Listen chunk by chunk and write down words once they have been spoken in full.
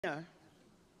The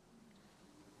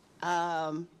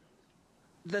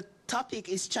topic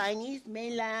is Chinese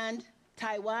mainland,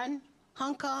 Taiwan,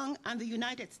 Hong Kong, and the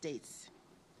United States.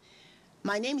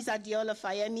 My name is Adiola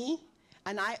Fayemi,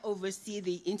 and I oversee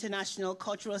the International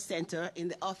Cultural Center in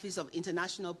the Office of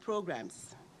International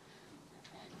Programs.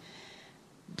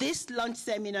 This lunch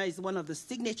seminar is one of the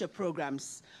signature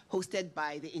programs hosted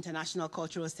by the International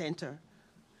Cultural Center.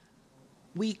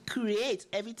 We create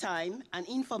every time an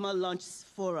informal lunch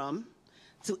forum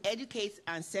to educate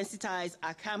and sensitize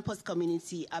our campus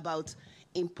community about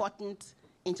important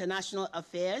international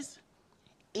affairs,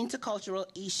 intercultural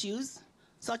issues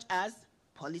such as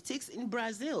politics in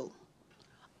Brazil,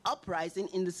 uprising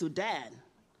in the Sudan,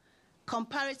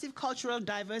 comparative cultural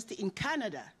diversity in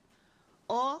Canada,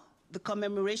 or the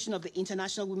commemoration of the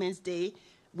International Women's Day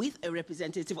with a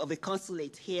representative of the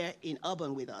consulate here in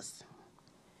Auburn with us.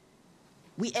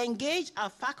 We engage our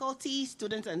faculty,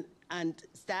 students, and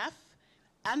staff,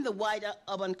 and the wider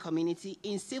urban community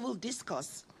in civil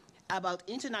discourse about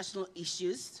international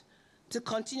issues to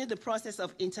continue the process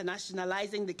of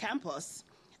internationalizing the campus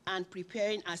and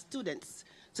preparing our students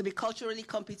to be culturally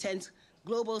competent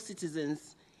global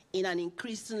citizens in an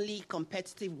increasingly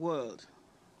competitive world.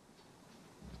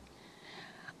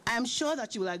 I am sure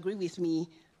that you will agree with me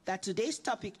that today's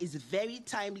topic is very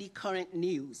timely current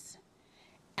news,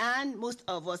 and most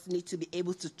of us need to be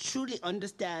able to truly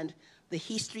understand the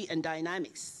history and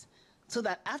dynamics so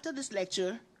that after this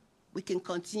lecture, we can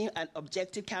continue an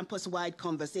objective campus-wide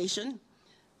conversation,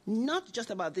 not just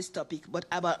about this topic, but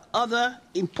about other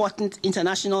important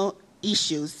international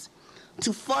issues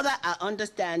to further our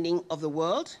understanding of the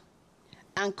world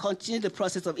and continue the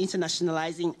process of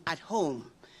internationalizing at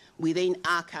home within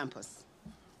our campus.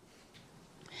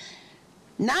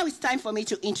 Now it's time for me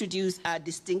to introduce our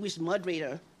distinguished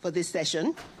moderator for this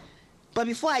session. But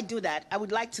before I do that, I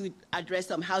would like to address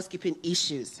some housekeeping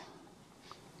issues.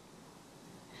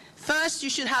 First, you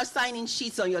should have sign-in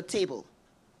sheets on your table.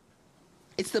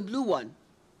 It's the blue one.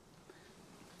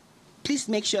 Please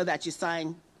make sure that you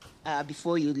sign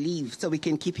before you leave so we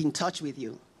can keep in touch with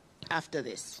you after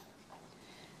this.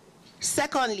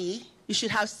 Secondly, you should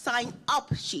have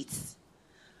sign-up sheets.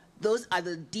 Those are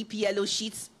the deep yellow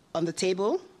sheets on the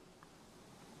table.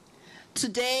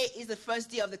 Today is the first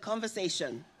day of the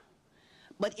conversation,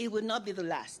 but it will not be the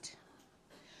last.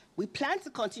 We plan to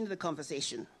continue the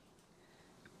conversation.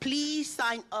 Please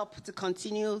sign up to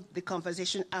continue the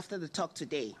conversation after the talk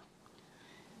today.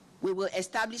 We will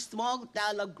establish small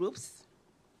dialogue groups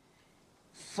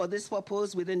for this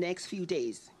purpose within the next few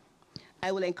days.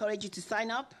 I will encourage you to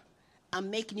sign up and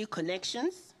make new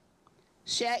connections,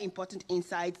 share important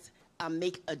insights, and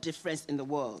make a difference in the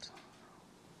world.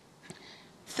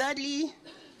 Thirdly,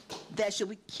 there should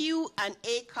be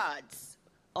Q&A cards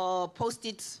or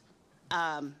post-it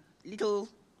little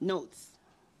notes.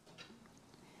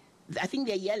 I think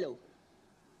they're yellow.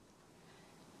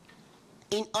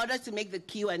 In order to make the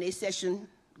Q&A session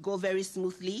go very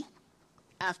smoothly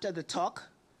after the talk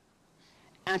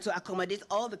and to accommodate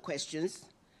all the questions,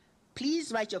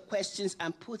 please write your questions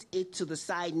and put it to the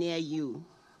side near you.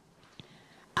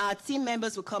 Our team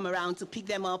members will come around to pick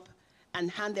them up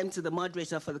and hand them to the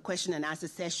moderator for the question and answer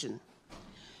session.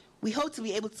 We hope to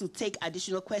be able to take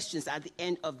additional questions at the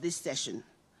end of this session.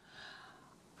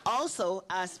 Also,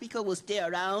 our speaker will stay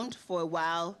around for a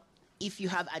while if you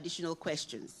have additional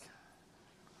questions.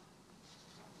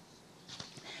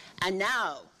 And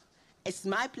now, it's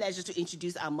my pleasure to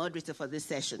introduce our moderator for this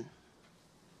session.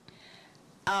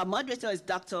 Our moderator is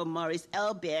Dr. Maurice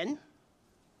L. Ben,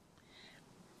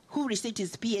 who received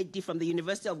his PhD from the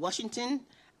University of Washington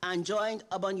and joined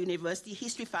Auburn University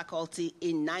History Faculty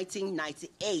in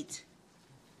 1998.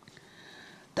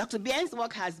 Dr. Bien's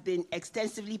work has been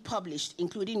extensively published,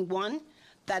 including one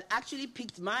that actually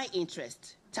piqued my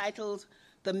interest, titled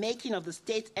The Making of the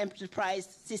State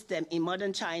Enterprise System in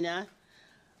Modern China,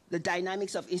 The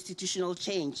Dynamics of Institutional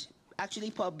Change, actually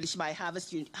published by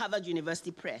Harvard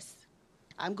University Press.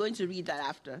 I'm going to read that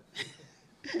after.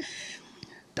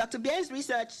 Dr. Bien's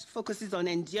research focuses on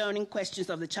enduring questions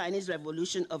of the Chinese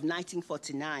Revolution of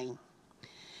 1949.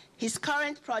 His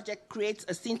current project creates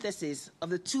a synthesis of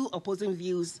the two opposing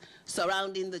views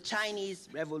surrounding the Chinese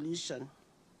Revolution.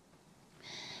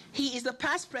 He is the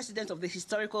past president of the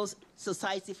Historical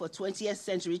Society for 20th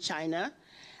Century China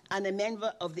and a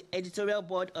member of the editorial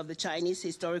board of the Chinese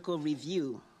Historical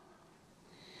Review.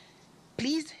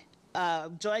 Please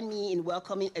join me in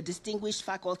welcoming a distinguished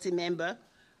faculty member,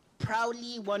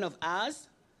 proudly one of ours,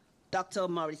 Dr.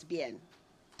 Maurice Bien.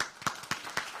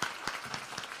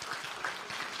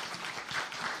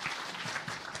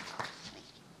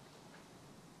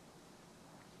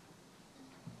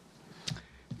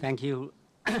 Thank you,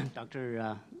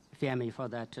 Dr. Fiammi, for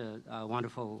that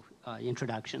wonderful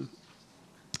introduction.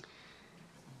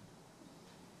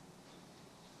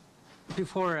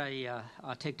 Before I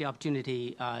take the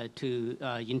opportunity to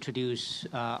introduce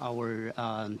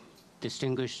our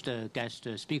distinguished guest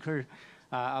speaker,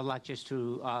 I'd like just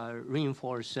to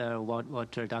reinforce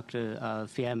what Dr.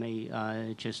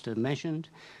 Fiammi just mentioned,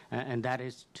 and that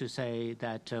is to say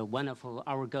that one of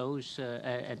our goals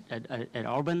at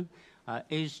Auburn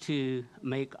is to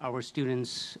make our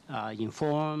students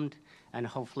informed and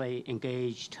hopefully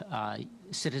engaged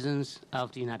citizens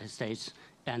of the United States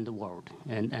and the world.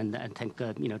 And I think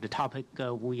the topic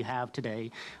we have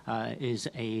today is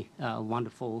a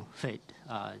wonderful fit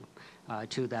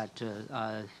to that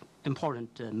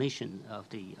important mission of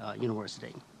the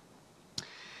university.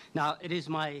 Now, it is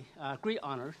my great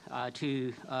honor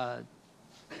to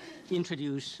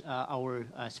introduce our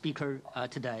speaker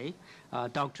today,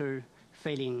 Dr.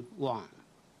 Feiling Wang.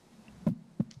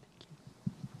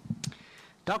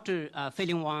 Dr.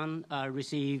 Feiling Wang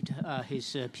received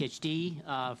his PhD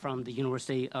from the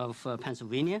University of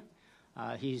Pennsylvania.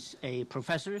 He's a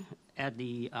professor at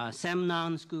the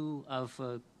Samnan School of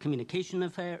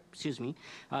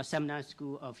Samnan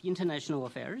School of International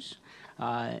Affairs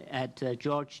at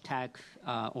George Tech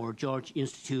or George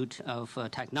Institute of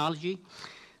Technology.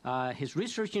 His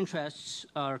research interests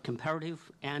are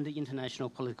comparative and international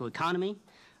political economy,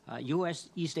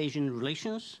 U.S.-East Asian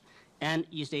relations, and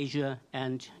East Asia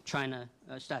and China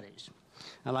studies.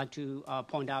 I'd like to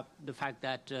point out the fact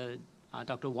that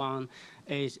Dr. Wang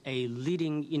is a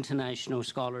leading international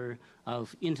scholar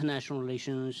of international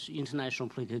relations, international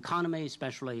political economy,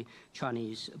 especially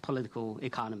Chinese political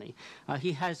economy.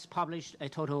 He has published a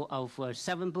total of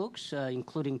 7 books,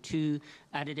 including 2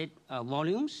 edited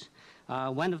volumes.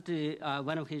 One of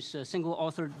his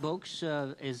single-authored books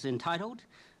is entitled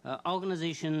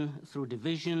Organization Through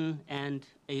Division and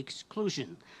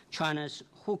Exclusion, China's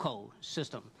hukou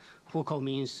system. Hukou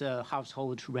means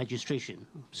household registration,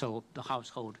 so the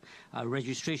household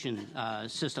registration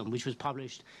system, which was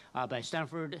published by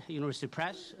Stanford University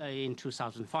Press in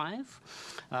 2005.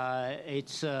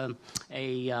 It's a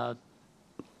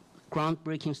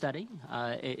groundbreaking study.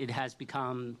 It has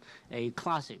become a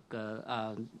classic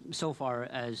so far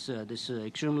as this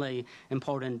extremely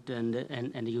important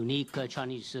and unique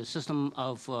Chinese system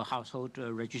of household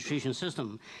registration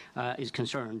system is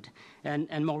concerned.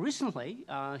 And more recently,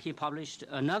 he published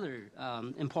another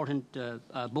important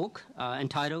book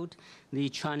entitled The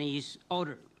Chinese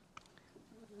Order,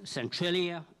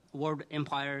 Centralia, World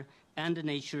Empire, and the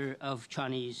Nature of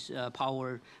Chinese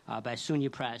Power by SUNY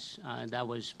Press. That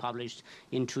was published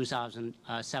in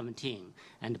 2017.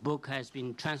 And the book has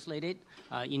been translated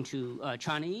into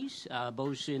Chinese,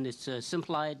 both in its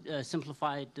simplified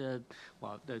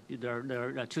well,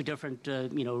 there are 2 different,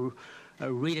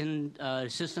 written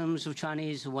systems of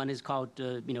Chinese. One is called,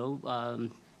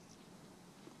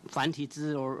 繁体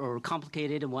字 or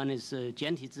complicated, and one is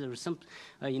简体字 or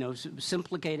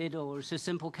simplicated or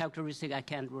simple characteristic. I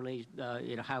can't really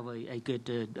have a good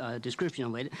description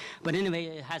of it. But anyway,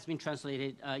 it has been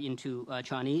translated into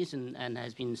Chinese and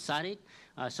has been cited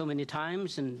so many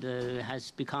times, and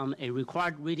has become a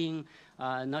required reading,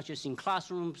 not just in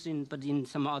classrooms, but in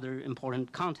some other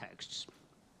important contexts.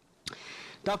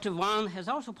 Dr. Wang has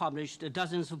also published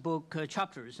dozens of book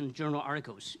chapters and journal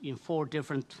articles in 4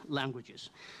 different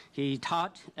languages. He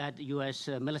taught at the U.S.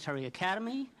 Military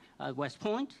Academy at West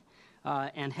Point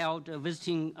and held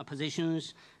visiting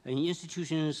positions in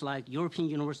institutions like European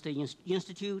University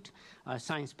Institute,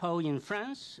 Sciences Po in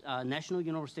France, National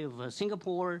University of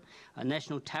Singapore,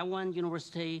 National Taiwan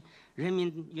University,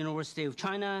 Renmin University of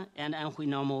China, and Anhui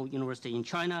Normal University in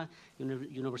China,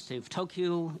 University of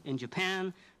Tokyo in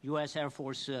Japan, U.S. Air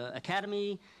Force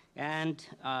Academy, and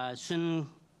Sun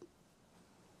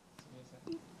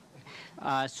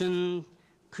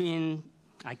Quyen,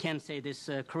 I can't say this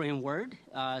Korean word,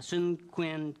 Sun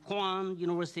Quyen Kwan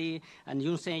University and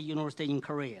Yonsei University in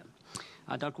Korea.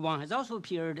 Dr. Wang has also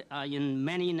appeared in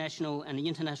many national and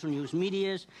international news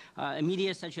media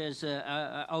such as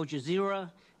Al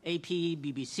Jazeera, AP,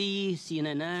 BBC,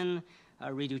 CNN,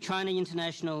 Radio China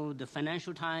International, the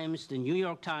Financial Times, the New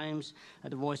York Times,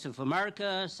 the Voice of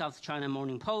America, South China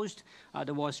Morning Post,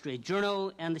 the Wall Street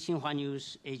Journal, and the Xinhua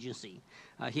News Agency.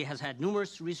 He has had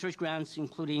numerous research grants,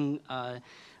 including a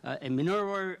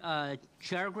Minerva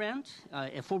Chair Grant,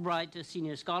 a Fulbright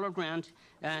Senior Scholar Grant,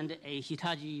 and a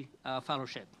Hitachi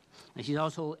Fellowship. And he's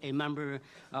also a member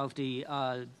of the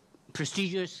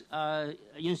prestigious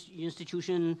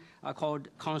institution called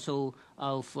Council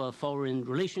of Foreign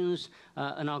Relations,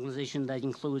 an organization that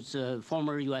includes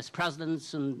former U.S.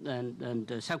 presidents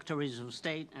and secretaries of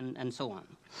state and so on.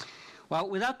 Well,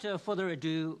 without further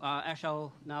ado, I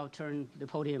shall now turn the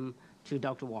podium to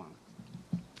Dr. Wang.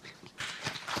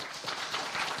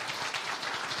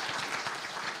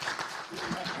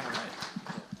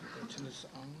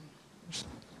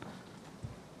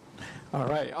 All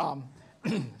right.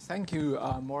 Thank you,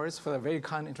 Morris, for the very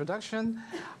kind introduction.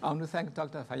 I want to thank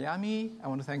Dr. Fayami. I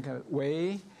want to thank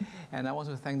Wei. And I want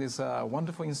to thank this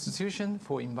wonderful institution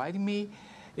for inviting me.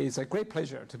 It's a great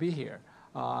pleasure to be here.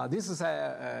 This is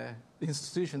an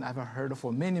institution I've heard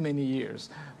for many, many years,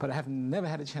 but I have never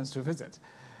had a chance to visit.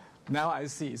 Now I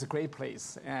see it's a great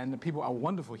place, and the people are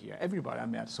wonderful here. Everybody I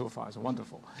met so far is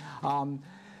wonderful.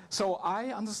 So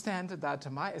I understand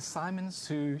that my assignment is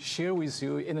to share with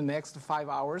you in the next 5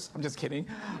 hours, I'm just kidding,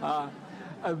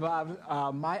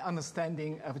 about my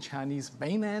understanding of Chinese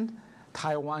mainland,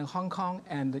 Taiwan, Hong Kong,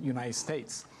 and the United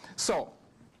States. So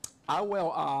I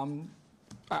will,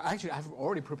 actually I've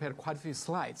already prepared quite a few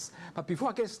slides, but before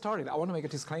I get started, I want to make a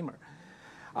disclaimer.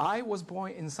 I was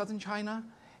born in southern China,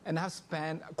 and have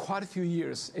spent quite a few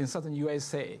years in southern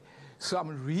USA, so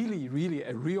I'm really, really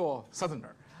a real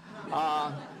southerner.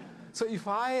 So if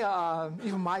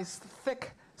my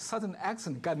thick southern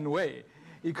accent got in the way,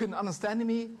 you couldn't understand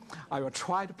me, I will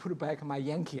try to put back my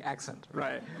Yankee accent,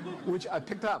 right? Which I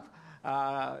picked up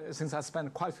since I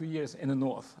spent quite a few years in the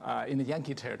north, in the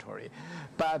Yankee territory.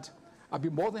 But I'd be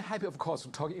more than happy, of course, to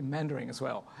talk in Mandarin as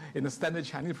well, in the standard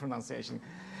Chinese pronunciation.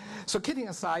 So kidding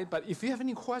aside, but if you have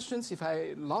any questions, if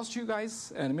I lost you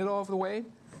guys in the middle of the way,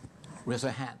 raise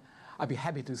your hand. I'd be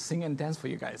happy to sing and dance for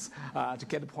you guys to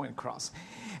get the point across.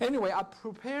 Anyway, I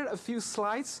prepared a few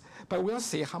slides, but we'll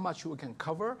see how much we can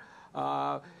cover.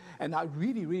 And I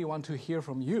really, really want to hear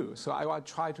from you. So I will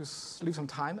try to leave some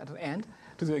time at the end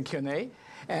to do a Q&A.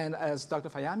 And as Dr.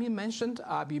 Fayami mentioned,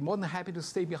 I'd be more than happy to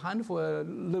stay behind for a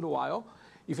little while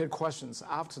if you have questions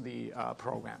after the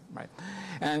program, right?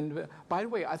 And by the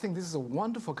way, I think this is a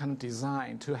wonderful kind of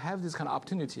design to have this kind of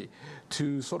opportunity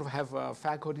to sort of have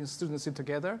faculty and students sit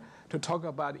together to talk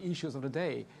about issues of the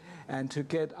day and to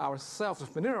get ourselves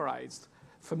familiarized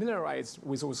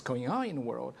with what's going on in the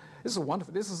world. This is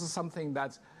wonderful. This is something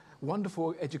that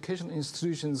wonderful educational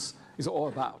institutions is all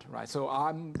about, right? So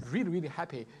I'm really, really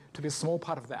happy to be a small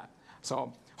part of that.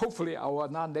 So hopefully I will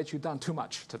not let you down too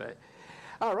much today.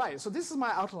 All right, so this is my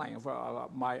outline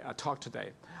of my talk today.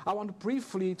 I want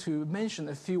briefly to mention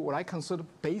a few what I consider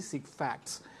basic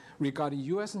facts regarding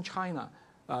U.S. and China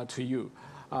to you.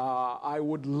 I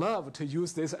would love to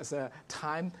use this as a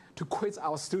time to quiz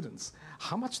our students.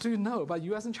 How much do you know about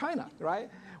U.S. and China, right?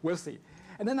 We'll see.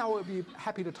 And then I will be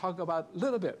happy to talk about a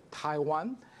little bit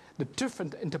Taiwan, the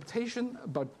different interpretation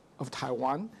of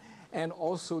Taiwan, and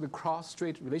also the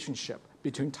cross-strait relationship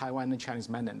between Taiwan and Chinese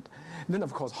mainland. And then,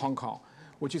 of course, Hong Kong,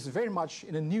 which is very much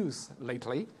in the news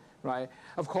lately, right?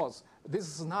 Of course, this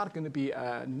is not going to be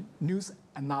a news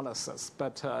analysis,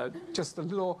 but just a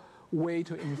little way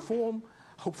to inform,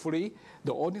 hopefully,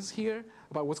 the audience here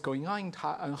about what's going on in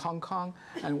Hong Kong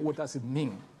and what does it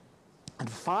mean. And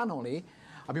finally,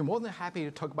 I'll be more than happy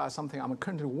to talk about something I'm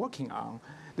currently working on,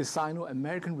 the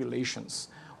Sino-American relations.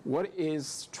 What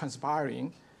is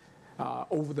transpiring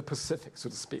over the Pacific, so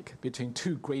to speak, between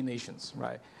two great nations,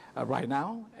 right? Right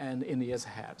now and in the years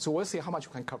ahead. So we'll see how much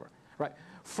we can cover, right?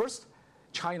 First,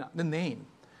 China, the name.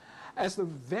 As the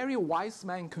very wise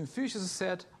man Confucius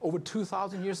said over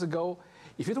 2,000 years ago,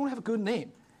 if you don't have a good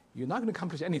name, you're not going to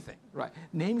accomplish anything, right?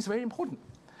 Name is very important.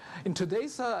 In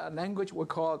today's language, we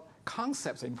call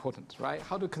concepts important, right?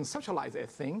 How to conceptualize a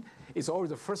thing is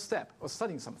always the first step of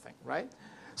studying something, right?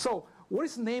 So what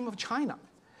is the name of China?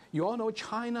 You all know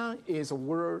China is a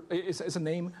word, is a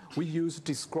name we use to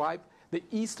describe the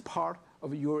east part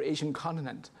of the Eurasian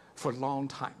continent for a long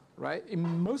time, right? In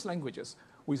most languages,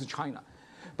 we use China.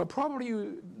 But probably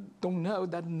you don't know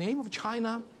that the name of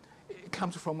China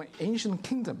comes from an ancient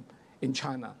kingdom in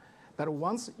China that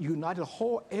once united the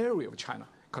whole area of China,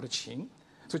 called Qin.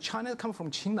 So China comes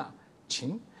from Qina,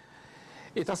 Qin.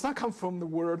 It does not come from the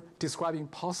word describing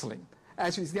porcelain.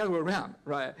 Actually, it's the other way around,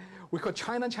 right? We call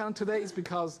China China today is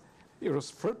because it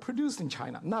was first produced in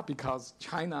China, not because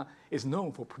China is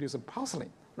known for producing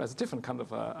porcelain. That's a different kind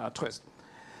of twist.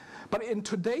 But in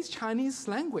today's Chinese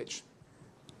language,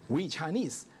 we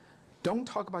Chinese don't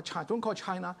talk about China, don't call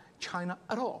China China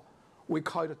at all. We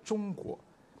call it 中国,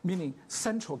 meaning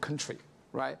central country,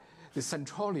 right? The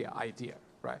Centralia idea,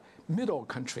 right? Middle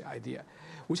country idea,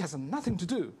 which has nothing to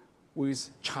do with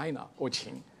China or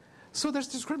Qin. So there's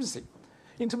discrepancy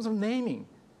in terms of naming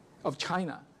of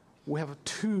China, we have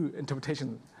two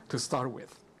interpretations to start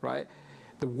with, right?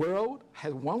 The world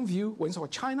has one view when you talk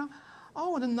about China,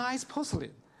 oh, the nice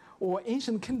porcelain or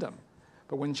ancient kingdom.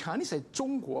 But when Chinese say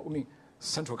中国, we mean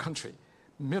central country,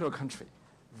 middle country,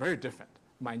 very different,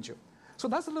 mind you. So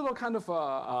that's a little kind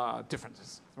of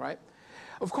differences, right?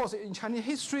 Of course, in Chinese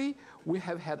history, we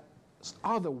have had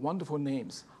other wonderful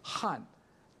names, Han,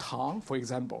 Tang, for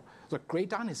example, the great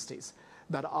dynasties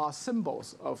that are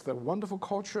symbols of the wonderful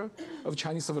culture of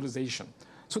Chinese civilization.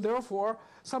 So therefore,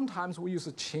 sometimes we use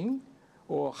Qing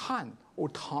or Han or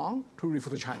Tang to refer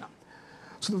to China.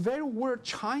 So the very word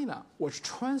China was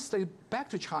translated back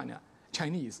to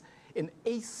Chinese in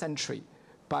 8th century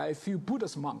by a few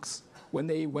Buddhist monks when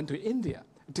they went to India,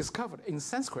 discovered in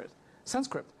Sanskrit,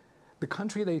 the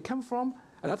country they came from,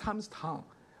 at that time Tang,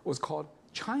 was called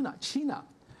China.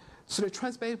 So they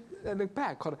translated it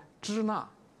back called Zhina.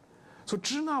 So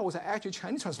Zhina was actually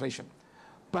Chinese translation.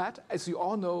 But as you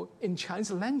all know, in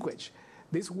Chinese language,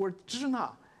 this word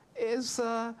Zhina is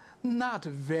not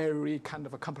very kind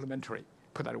of a complimentary,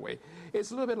 put that way.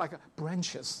 It's a little bit like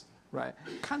branches, right?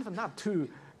 Kind of not too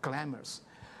glamorous.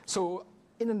 So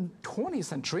in the 20th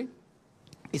century,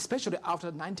 especially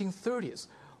after the 1930s,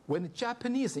 when the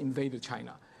Japanese invaded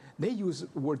China, they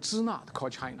used the word Zhina to call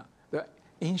China. The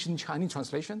ancient Chinese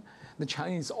translation, the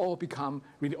Chinese all become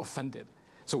really offended.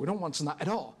 So we don't want Zhina at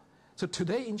all. So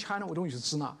today in China, we don't use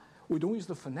Zhina. We don't use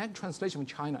the phonetic translation of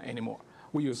China anymore.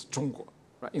 We use 中国,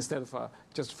 right, instead of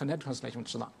just phonetic translation of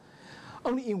Zhina.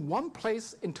 Only in one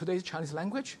place in today's Chinese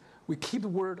language, we keep the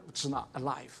word Zhina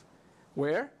alive.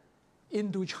 Where?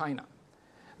 Indochina.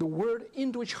 The word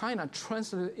Indochina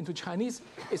translated into Chinese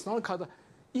is not called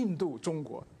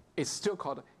Indo-Zhongguo. It's still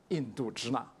called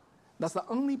Indo-Zhina. That's the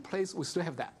only place we still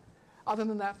have that. Other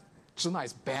than that, Zhina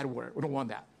is a bad word. We don't want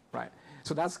that, right?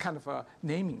 So that's kind of a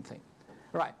naming thing.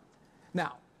 Right.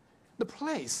 Now, the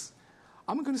place.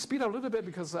 I'm going to speed up a little bit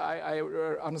because I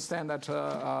understand that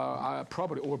I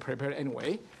probably over-prepared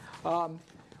anyway. I'm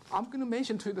going to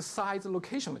mention to you the size and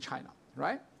location of China,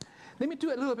 right? Let me do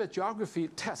a little bit of geography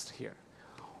test here.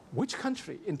 Which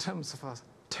country, in terms of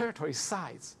territory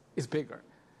size, is bigger?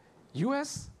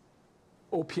 US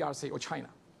or PRC or China?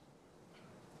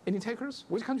 Any takers?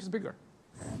 Which country is bigger?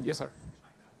 Yes, sir.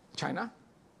 China?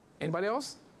 Anybody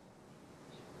else?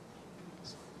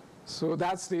 So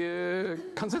that's the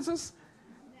consensus?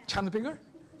 China bigger?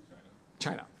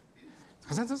 China.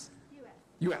 Consensus?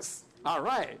 US. All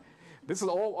right. This is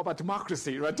all about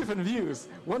democracy, right? Different views.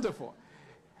 Wonderful.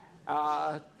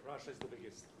 Russia is the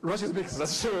biggest. Russia is the biggest.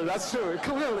 That's true. That's true.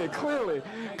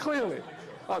 Clearly.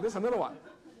 Oh, there's another one.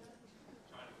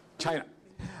 China.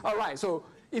 All right. So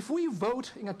if we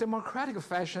vote in a democratic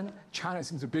fashion, China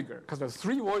seems bigger because there's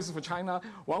 3 voices for China,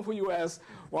 1 for US,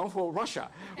 1 for Russia.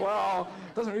 Well,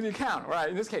 doesn't really count, right,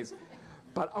 in this case.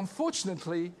 But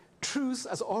unfortunately, truth,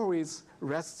 as always,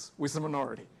 rests with the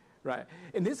minority, right?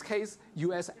 In this case,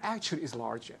 US actually is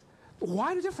larger.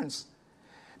 Why the difference?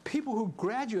 People who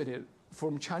graduated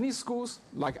from Chinese schools,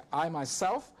 like I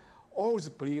myself, always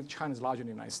believe China is larger than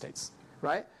the United States,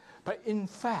 right? But in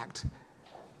fact,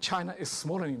 China is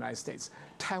smaller than the United States.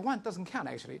 Taiwan doesn't count,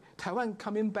 actually. Taiwan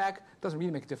coming back doesn't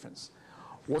really make a difference.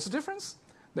 What's the difference?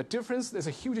 The difference, there's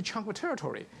a huge chunk of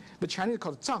territory. The Chinese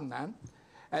call it Jiangnan,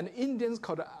 and Indians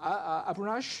call it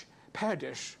Arunachal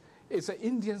Pradesh. It's an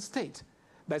Indian state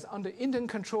that's under Indian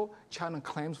control. China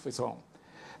claims for its own.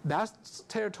 That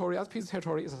territory, that piece of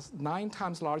territory is 9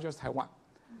 times larger than Taiwan.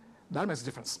 That makes a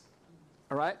difference,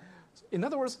 all right? In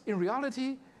other words, in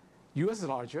reality, US is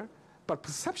larger, but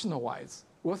perception-wise,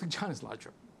 we think China is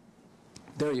larger.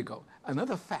 There you go.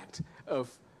 Another fact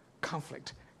of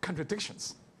conflict,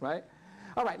 contradictions, right?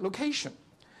 All right, location.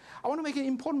 I want to make an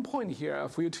important point here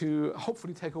for you to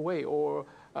hopefully take away, or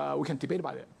we can debate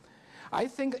about it. I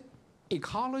think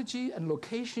ecology and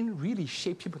location really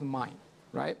shape people's mind,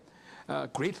 right?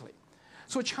 Greatly.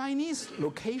 So Chinese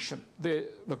location, the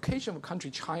location of country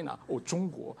China or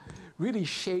中国, really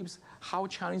shapes how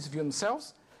Chinese view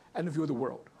themselves and view the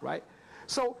world, right?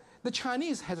 So the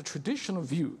Chinese has a traditional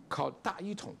view called 大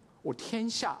一统 or 天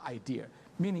下 idea,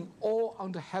 meaning all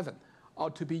under heaven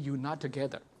ought to be united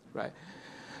together, right?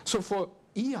 So for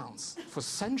eons, for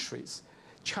centuries,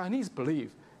 Chinese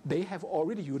believe they have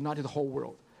already united the whole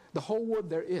world. The whole world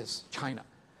there is China.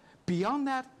 Beyond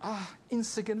that,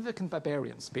 insignificant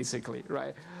barbarians, basically,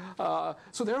 right?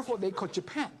 So therefore, they call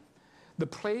Japan the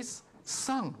place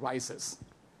sun rises.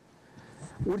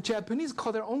 Would Japanese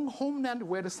call their own homeland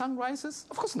where the sun rises?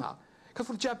 Of course not. Because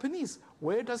for the Japanese,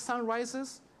 where the sun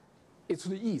rises? It's to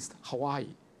the east, Hawaii,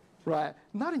 right?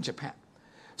 Not in Japan.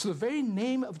 So the very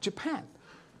name of Japan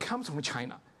comes from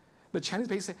China. The Chinese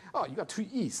basically say, oh, you got to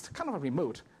east, kind of a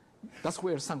remote. That's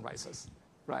where the sun rises,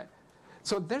 right?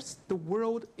 So the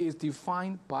world is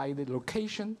defined by the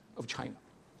location of China,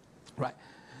 right?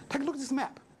 Take a look at this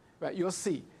map, right? You'll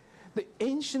see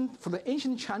for the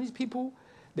ancient Chinese people,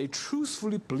 they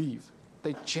truthfully believe,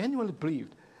 they genuinely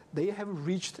believed they have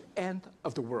reached the end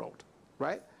of the world,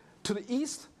 right? To the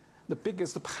east, the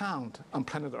biggest pound on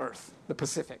planet Earth, the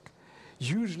Pacific.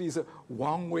 Usually it's a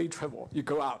one-way travel. You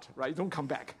go out, right? You don't come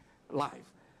back alive.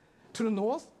 To the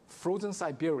north, frozen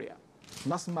Siberia.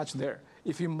 Not so much there.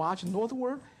 If you march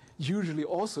northward, usually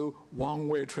also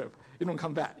one-way trip. You don't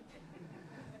come back.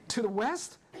 To the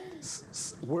west,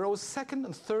 world's second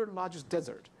and third largest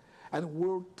desert and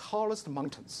world's tallest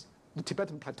mountains, the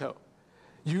Tibetan Plateau.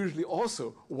 Usually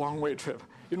also one-way trip.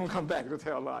 You don't come back to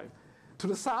stay alive. To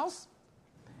the south,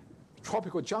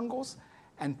 tropical jungles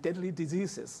and deadly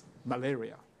diseases,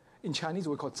 malaria. In Chinese,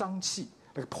 we call it 瘴气,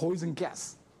 like poison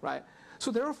gas, right?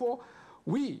 So therefore,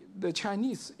 we, the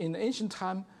Chinese, in ancient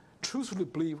time, truthfully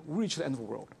believe we reached the end of the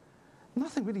world.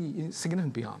 Nothing really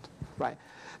significant beyond, right?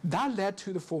 That led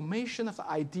to the formation of the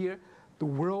idea the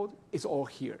world is all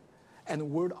here, and the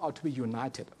world ought to be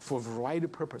united for a variety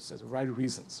of purposes, a variety of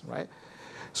reasons, right?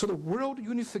 So the world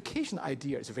unification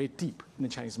idea is very deep in the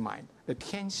Chinese mind, the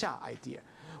天下 idea.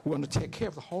 We want to take care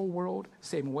of the whole world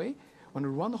same way. We want to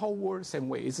run the whole world same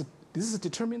way. This is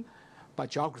determined by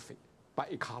geography, by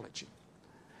ecology.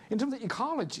 In terms of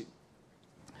ecology,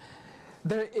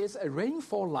 there is a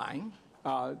rainfall line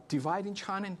dividing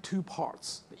China in two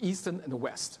parts, the eastern and the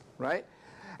west, right?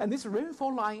 And this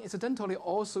rainfall line, incidentally,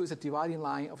 also is a dividing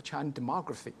line of Chinese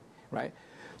demography, right?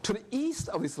 To the east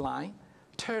of this line,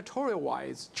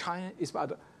 territorial-wise, China is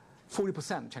about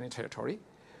 40% Chinese territory.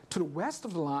 To the west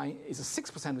of the line is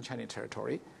 6% of Chinese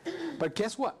territory. But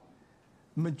guess what?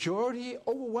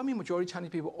 Overwhelming majority of Chinese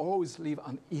people always live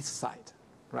on the east side,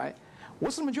 right?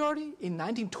 What's the majority? In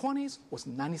 1920s was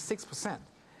 96%.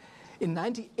 In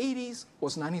 1980s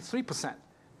was 93%.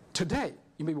 Today,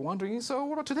 you may be wondering, so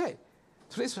what about today?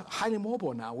 Today is highly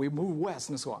mobile now. We move west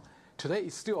and so on. Today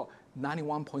it's still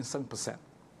 91.7%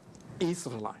 east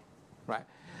of the line, right?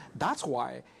 That's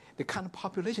why the kind of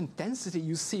population density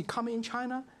you see coming in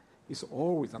China is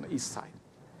always on the east side.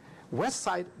 West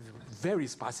side, very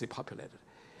sparsely populated.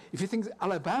 If you think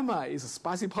Alabama is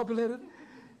sparsely populated,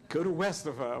 go to west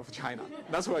of China.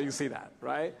 That's where you see that,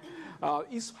 right?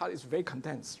 East part is very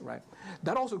condensed, right?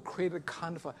 That also created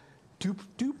kind of a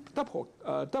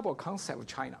double concept of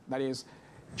China. That is,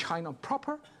 China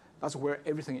proper, that's where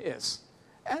everything is.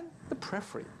 And the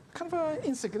periphery, kind of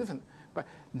insignificant. But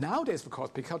nowadays, of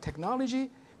course, because technology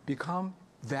become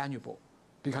valuable,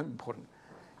 become important.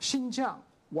 Xinjiang,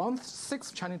 1/6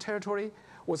 of Chinese territory,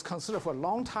 was considered for a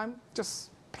long time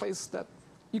just a place that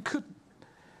you could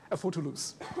afford to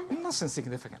lose. Nothing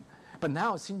significant. But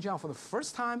now Xinjiang, for the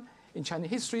first time in Chinese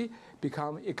history,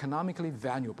 become economically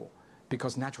valuable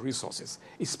because natural resources,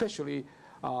 especially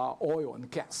oil and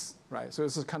gas, right? So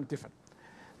this is kind of different.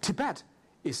 Tibet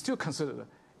is still considered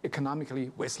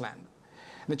economically wasteland.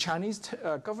 The Chinese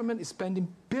government is spending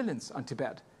billions on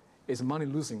Tibet. It's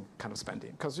money-losing kind of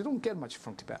spending because you don't get much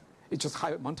from Tibet. It's just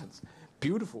high mountains,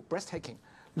 beautiful, breathtaking,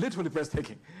 literally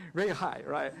breathtaking, very high,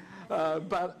 right?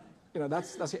 But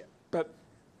that's it. But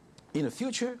in the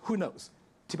future, who knows?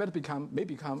 Tibet may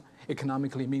become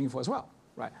economically meaningful as well,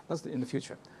 right? That's in the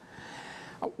future.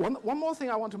 One more thing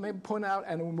I want to point out,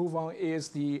 and we'll move on, is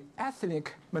the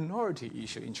ethnic minority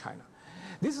issue in China.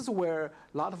 This is where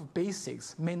a lot of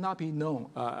basics may not be known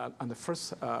on the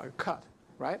first cut,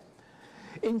 right?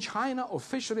 In China,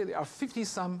 officially, there are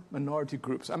 50-some minority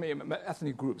groups,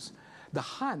 ethnic groups. The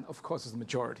Han, of course, is the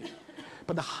majority.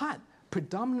 But the Han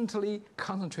predominantly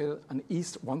concentrated on the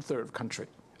east 1/3 of the country,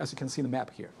 as you can see in the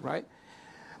map here, right?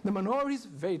 The minority is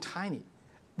very tiny.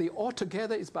 They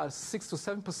altogether is about 6 to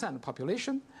 7% of the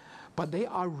population, but they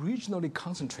are regionally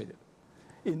concentrated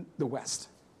in the West,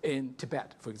 in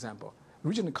Tibet, for example,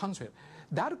 regionally concentrated.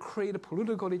 That created a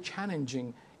politically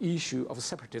challenging issue of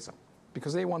separatism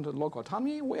because they want local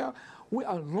autonomy. We are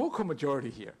local majority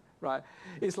here, right?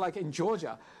 It's like in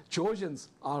Georgia, Georgians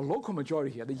are local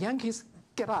majority here. The Yankees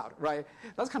get out, right?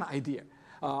 That's kind of idea.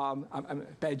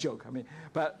 Bad joke,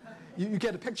 but you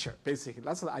get the picture, basically.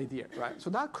 That's the idea, right? So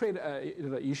that created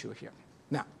an issue here.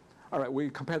 Now, all right, we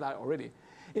compared that already.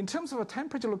 In terms of a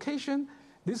temperature location,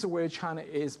 this is where China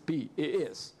is. It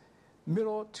is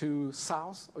middle to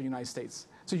south of the United States.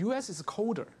 So U.S. is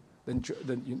colder than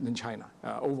China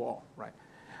overall, right?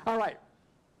 All right.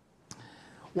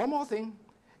 One more thing.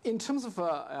 In terms of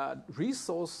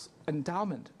resource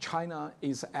endowment, China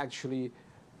is actually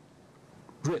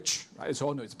rich, right? It's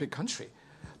all know it's a big country.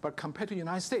 But compared to the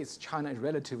United States, China is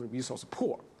relatively resource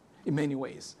poor in many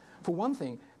ways. For one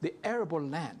thing, the arable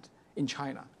land in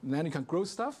China, land you can grow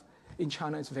stuff, in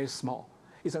China is very small.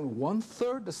 It's only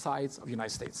 1/3 the size of the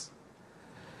United States.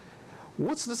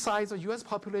 What's the size of US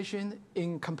population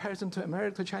in comparison to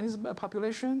American Chinese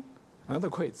population? Another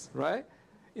quiz, right?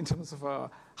 In terms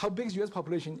of how big is US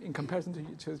population in comparison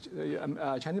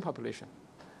to Chinese population?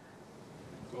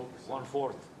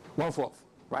 1/4. 1/4,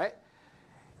 right?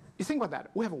 You think about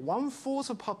that. We have 1/4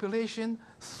 of population,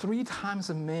 3 times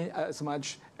as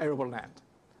much arable land.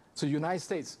 So the United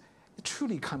States is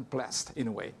truly kind of blessed in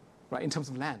a way, right? In terms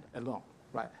of land alone,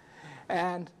 right?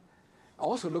 And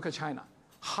also look at China.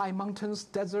 High mountains,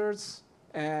 deserts,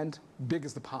 and big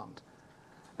as the pond.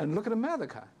 And look at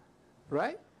America,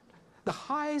 right? The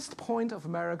highest point of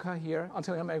America here,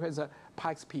 until America, is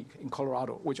Pikes Peak in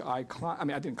Colorado, which I climb. I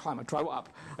mean, I didn't climb, I drove up.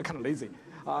 I'm kind of lazy.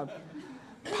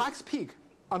 Pikes Peak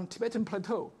on Tibetan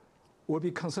Plateau would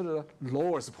be considered the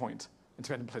lowest point in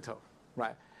Tibetan Plateau,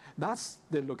 right? That's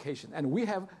the location. And we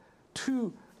have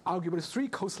 2, arguably 3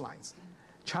 coastlines.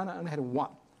 China only had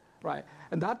 1, right?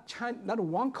 And that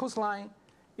one coastline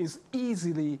is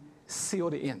easily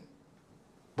sealed in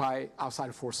by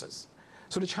outside forces.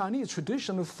 So the Chinese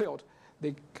traditionally felt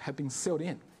they have been sealed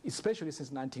in, especially since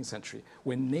the 19th century,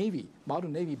 when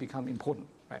modern Navy became important,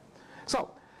 right?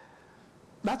 So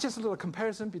that's just a little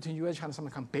comparison between US and China, some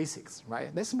kind of basics,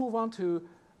 right? Let's move on to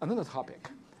another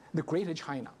topic, the Greater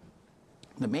China.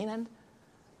 The mainland,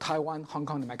 Taiwan, Hong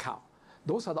Kong, and Macau.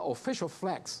 Those are the official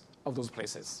flags of those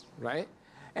places, right?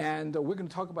 And we're going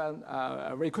to talk about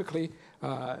very quickly,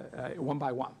 one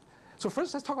by one. So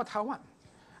first, let's talk about Taiwan.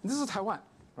 And this is Taiwan,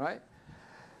 right?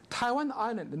 Taiwan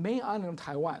Island, the main island of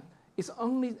Taiwan, is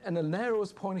only, and the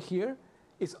narrowest point here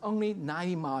is only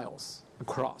 90 miles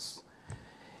across.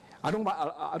 I don't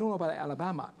know about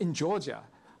Alabama. In Georgia,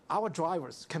 our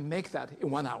drivers can make that in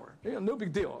 1 hour. No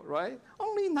big deal, right?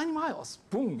 Only 90 miles.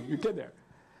 Boom, you get there.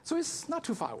 So it's not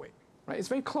too far away, right? It's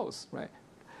very close, right?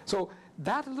 So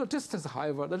that little distance,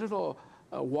 however, the little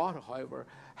water, however,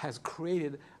 has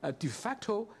created a de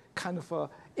facto kind of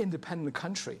independent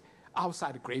country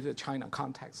outside the Greater China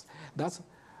context. That's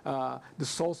the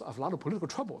source of a lot of political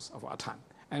troubles of our time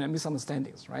and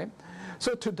misunderstandings, right?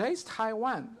 So today's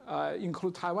Taiwan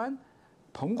include Taiwan,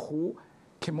 Penghu,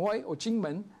 Quemoy or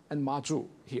Jinmen, and Mazhu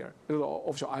here, little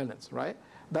offshore islands, right?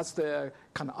 That's the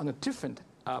kind of on a different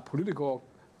political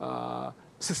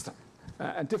system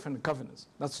and different governance.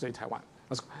 That's today Taiwan.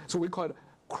 So we call it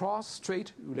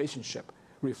cross-strait relationship,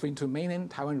 referring to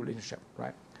mainland Taiwan relationship,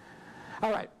 right?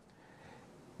 All right.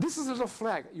 This is a little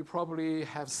flag you probably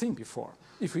have seen before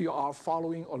if you are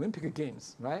following Olympic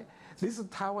Games, right? This is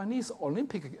Taiwanese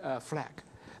Olympic flag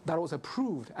that was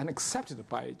approved and accepted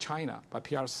by China, by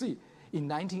PRC, in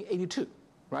 1982,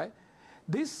 right?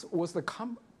 This was the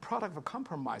product of a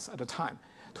compromise at the time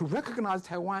to recognize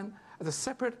Taiwan as a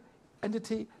separate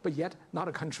entity, but yet not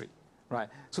a country, right?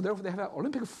 So therefore, they have an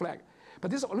Olympic flag. But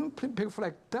this Olympic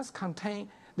flag does contain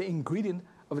the ingredient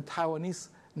of a Taiwanese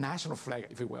national flag,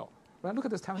 if you will. Right? Look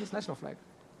at this Taiwanese national flag.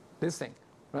 This thing,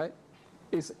 right,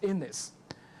 is in this.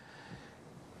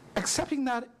 Accepting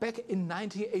that back in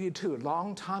 1982, a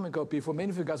long time ago, before many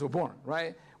of you guys were born,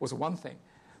 right, was one thing.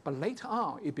 But later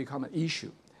on, it became an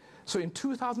issue. So in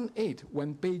 2008,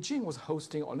 when Beijing was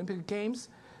hosting Olympic Games,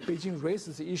 Beijing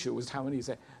raised the issue with Taiwanese,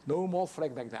 said, no more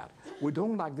flag like that. We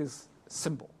don't like this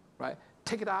symbol, right?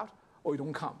 Take it out or you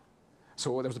don't come.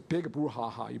 So there was a big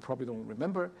brouhaha, you probably don't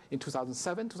remember, in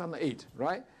 2007, 2008,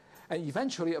 right? And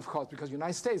eventually, of course, because the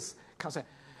United States can say,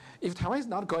 if Taiwan is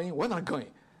not going, we're not going.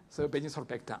 So Beijing sort of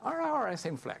backed down. All right,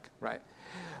 same flag, right?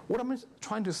 What I'm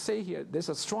trying to say here, there's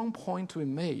a strong point to be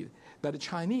made that the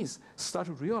Chinese start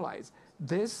to realize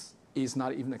this is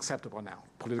not even acceptable now,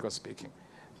 politically speaking.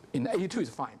 In 82 it's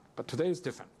fine, but today is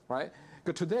different, right?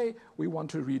 Because today we want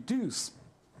to reduce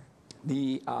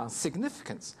the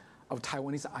significance of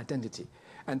Taiwanese identity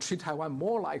and treat Taiwan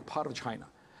more like part of China.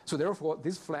 So therefore,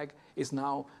 this flag is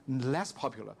now less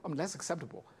popular, less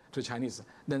acceptable to the Chinese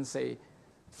than, say,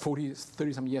 40,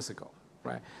 30-some years ago,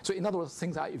 right? So in other words,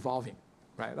 things are evolving,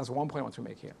 right? That's one point I want to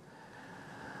make here.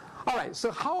 All right,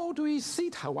 so how do we see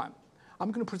Taiwan?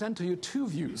 I'm going to present to you 2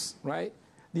 views, right?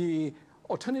 The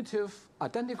alternative,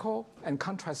 identical, and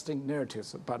contrasting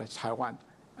narratives about Taiwan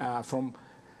from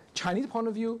Chinese point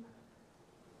of view,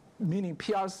 meaning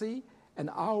PRC and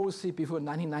ROC before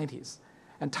 1990s.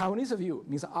 And Taiwanese view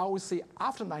means ROC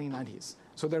after 1990s.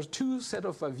 So there's 2 sets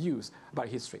of views about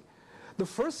history. The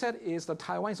first set is that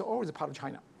Taiwan is always a part of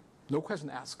China, no question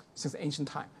asked, since ancient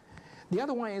time. The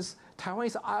other one is Taiwan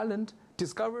is an island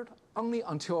discovered only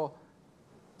until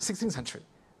 16th century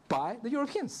by the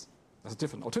Europeans, That's a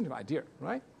different alternative idea,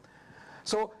 right?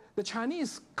 So the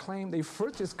Chinese claim they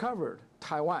first discovered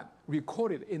Taiwan,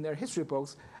 recorded in their history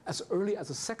books as early as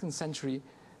the 2nd century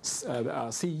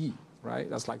CE, right?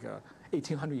 That's like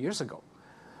 1,800 years ago.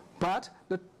 But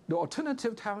the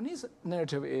alternative Taiwanese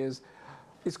narrative is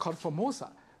called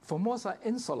Formosa. Formosa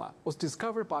Insula was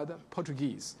discovered by the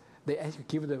Portuguese. They actually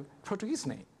give it a Portuguese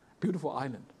name, beautiful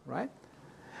island, right?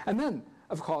 And then,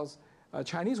 of course,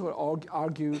 Chinese will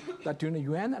argue that during the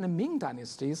Yuan and the Ming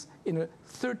dynasties in the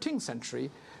 13th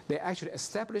century, they actually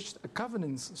established a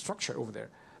governance structure over there,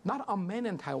 not on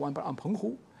mainland Taiwan, but on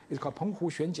Penghu. It's called Penghu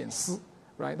Xuanjian Si,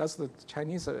 right? That's the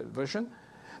Chinese version.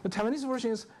 The Taiwanese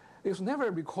version is it was never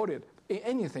recorded in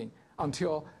anything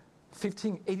until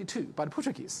 1582 by the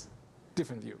Portuguese.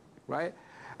 Different view, right?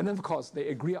 And then, of course, they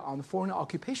agree on the foreign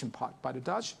occupation part by the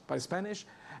Dutch, by the Spanish,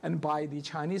 and by the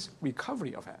Chinese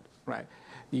recovery of it, right?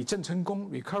 The Zheng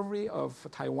Chenggong recovery of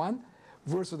Taiwan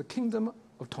versus the Kingdom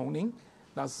of Tongning.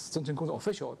 That's Zheng Chenggong's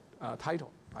official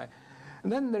title, right?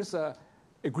 And then there's an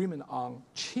agreement on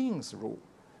Qing's rule,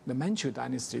 the Manchu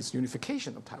dynasty's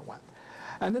unification of Taiwan.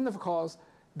 And then, of course,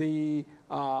 the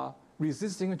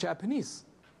resisting Japanese,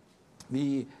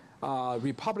 the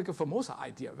Republic of Formosa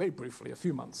idea, very briefly, a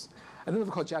few months. And then,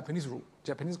 of course, Japanese rule,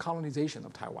 Japanese colonization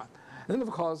of Taiwan. And then,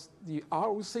 of course, the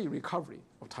ROC recovery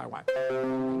of Taiwan,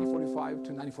 1945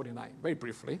 to 1949, very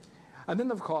briefly. And then,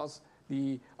 of course,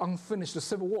 the unfinished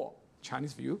Civil War,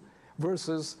 Chinese view,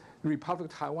 versus the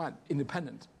Republic of Taiwan,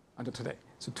 independent until today.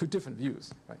 So two different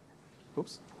views, right?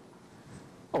 Oops.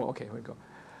 Oh, okay, here we go.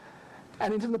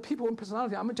 And in terms of people and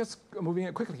personality, I'm just moving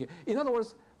it quickly here. In other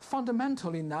words,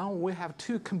 fundamentally now we have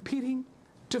two competing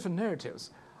different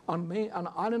narratives on the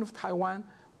island of Taiwan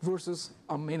versus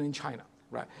on mainland China,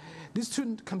 right? These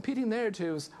two competing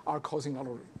narratives are causing a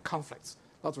lot of conflicts,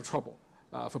 lots of trouble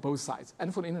for both sides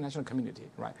and for the international community,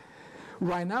 right?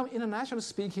 Right now, internationally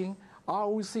speaking,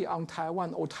 ROC on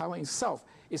Taiwan or Taiwan itself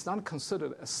is not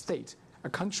considered a state, a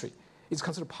country. It's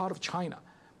considered part of China.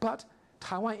 But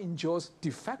Taiwan enjoys de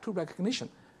facto recognition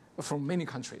from many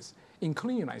countries,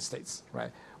 including the United States,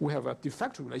 right? We have a de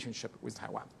facto relationship with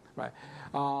Taiwan, right?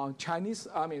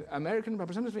 American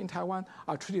representatives in Taiwan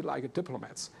are treated like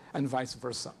diplomats and vice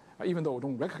versa, even though we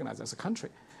don't recognize it as a country.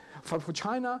 For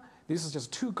China, this is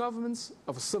just two governments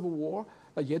of a civil war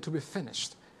that yet to be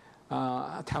finished.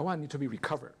 Taiwan needs to be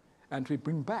recovered and to be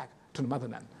bring back to the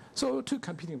motherland. So two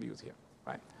competing views here,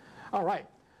 right? All right,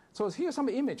 so here are some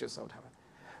images of Taiwan.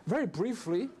 Very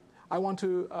briefly, I want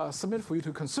to submit for you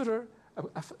to consider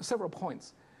several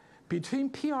points. Between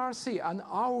PRC and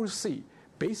ROC,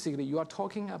 basically you are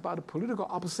talking about a political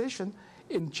opposition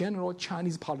in general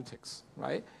Chinese politics,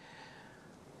 right?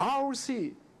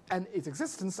 ROC and its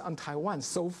existence on Taiwan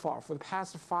so far for the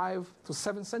past 5 to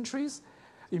 7 centuries,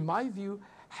 in my view,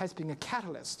 has been a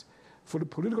catalyst for the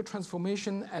political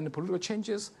transformation and the political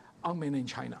changes on mainland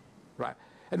China, right?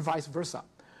 And vice versa.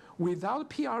 Without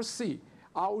PRC,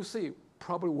 ROC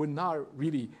probably would not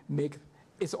really make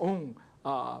its own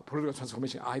political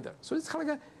transformation either. So it's kind of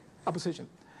like an opposition.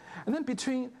 And then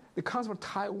between the concept of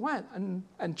Taiwan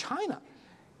and China,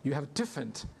 you have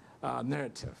different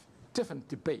narrative, different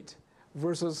debate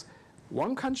versus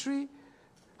one country,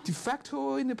 de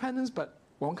facto independence, but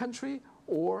one country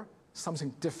or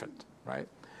something different, right?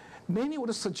 Many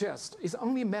would suggest it's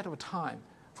only a matter of time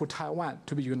for Taiwan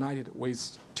to be united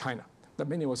with China. That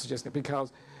many would suggest that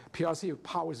because PRC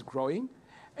power is growing,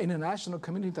 international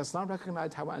community does not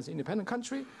recognize Taiwan as an independent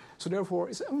country, so therefore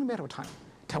it's only a matter of time.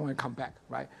 Taiwan will come back,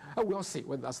 right? We'll see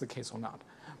whether that's the case or not.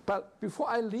 But before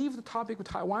I leave the topic of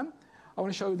Taiwan, I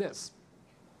want to show you this.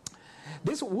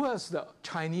 This was the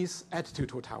Chinese attitude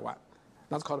toward Taiwan.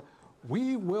 That's called,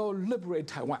 we will liberate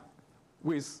Taiwan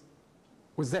with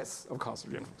this, of course,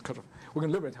 we're going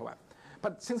to liberate Taiwan.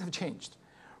 But things have changed.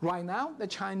 Right now, the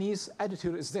Chinese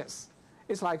attitude is this.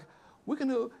 It's like, we're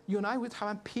going to unite with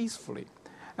Taiwan peacefully.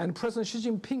 And President Xi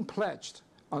Jinping pledged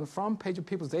on the front page of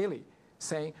People's Daily,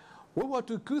 saying, we will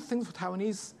do good things for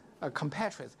Taiwanese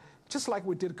compatriots, just like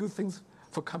we did good things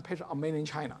for compatriots on mainland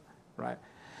China, right?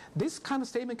 This kind of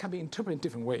statement can be interpreted in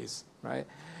different ways, right?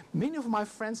 Many of my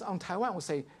friends on Taiwan will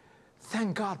say,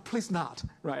 thank God, please not,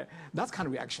 right? That's kind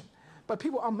of reaction. But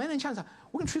people on mainland China say,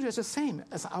 we're going to treat it as the same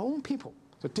as our own people.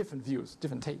 So different views,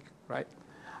 different take, right?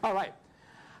 All right.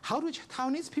 How do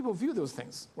Taiwanese people view those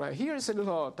things? Right, here is a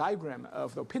little diagram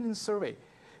of the opinion survey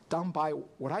done by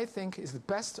what I think is the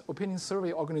best opinion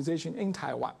survey organization in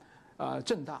Taiwan,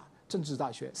 Zhengda, 政治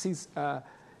大学,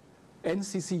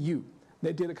 NCCU.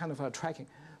 They did a kind of tracking.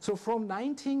 So from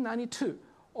 1992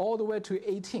 all the way to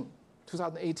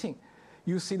 2018,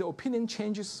 you see the opinion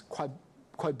changes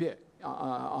quite big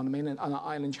on the mainland, on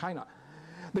island China.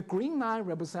 The green line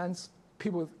represents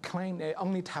people claim they're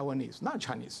only Taiwanese, not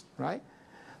Chinese, right?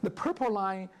 The purple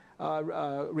line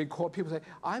record people say,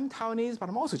 I'm Taiwanese, but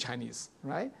I'm also Chinese,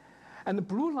 right? And the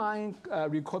blue line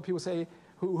record people say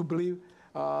who believe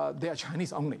they are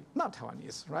Chinese only, not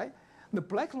Taiwanese, right? The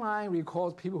black line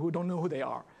records people who don't know who they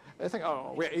are. They think,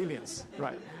 oh, we're aliens,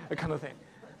 right? That kind of thing.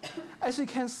 As you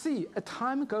can see, as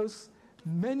time goes,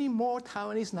 many more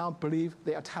Taiwanese now believe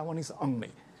they are Taiwanese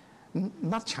only,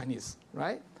 not Chinese,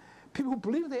 right? People who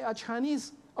believe they are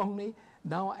Chinese only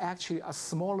now actually are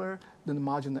smaller than the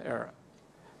marginal error.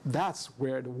 That's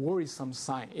where the worrisome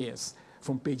sign is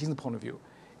from Beijing's point of view.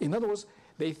 In other words,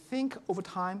 they think over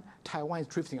time Taiwan is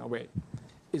drifting away.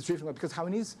 It's drifting away because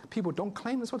Taiwanese people don't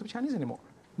claim themselves to be Chinese anymore,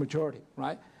 majority,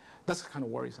 right? That's kind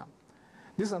of worrisome.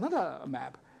 This is another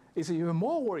map. It's even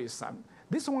more worrisome.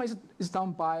 This one is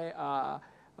done by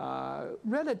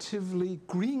relatively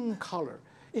green color,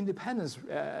 independence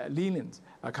lenient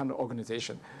kind of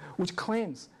organization, which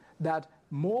claims that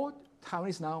more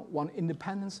Taiwanese now want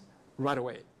independence right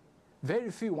away.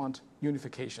 Very few want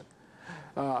unification.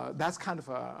 That's kind of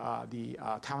the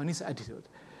Taiwanese attitude.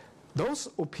 Those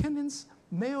opinions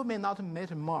may or may not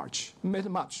matter much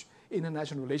in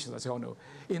international relations, as you all know.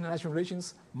 International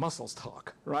relations, muscles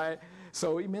talk, right?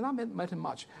 So it may not matter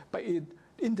much, but it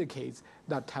indicates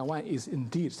that Taiwan is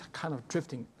indeed kind of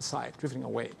drifting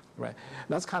away, right?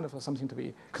 That's kind of something to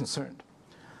be concerned.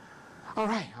 All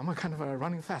right, I'm kind of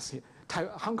running fast here.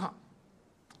 Hong Kong.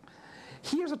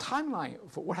 Here's a timeline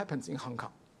for what happens in Hong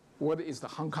Kong. What is the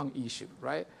Hong Kong issue,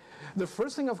 right? The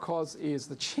first thing, of course, is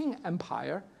the Qing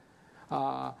Empire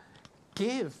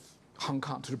gave Hong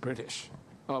Kong to the British,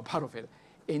 part of it,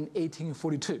 in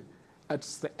 1842. At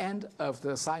the end of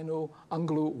the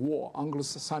Sino-Anglo War,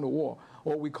 Anglo-Sino War,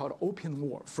 what we call Opium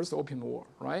War, first Opium War,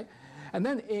 right? And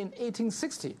then in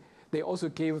 1860, they also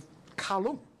gave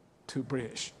Kowloon to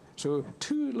British, so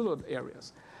two little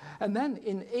areas. And then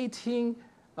in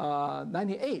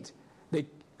 1898, they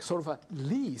sort of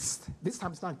leased, this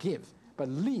time it's not give, but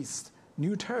leased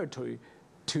new territory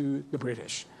to the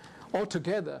British.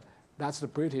 Altogether, that's the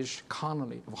British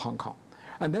colony of Hong Kong.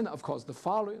 And then, of course,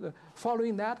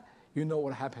 following that, you know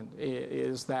what happened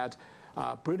is that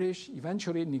British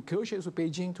eventually negotiated with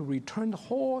Beijing to return the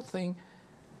whole thing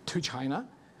to China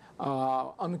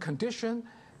on the condition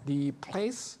the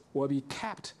place will be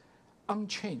kept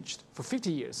unchanged for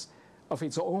 50 years of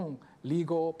its own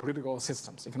legal, political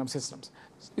systems, economic systems.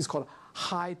 It's called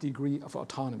high degree of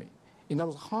autonomy. In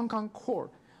other words, Hong Kong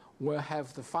court will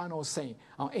have the final say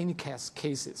on any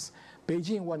cases.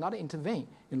 Beijing will not intervene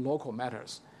in local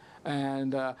matters.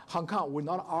 And Hong Kong will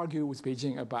not argue with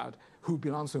Beijing about who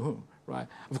belongs to whom, right?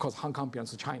 Of course, Hong Kong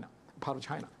belongs to China, part of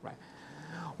China, right?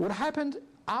 What happened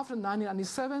after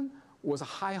 1997 was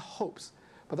high hopes,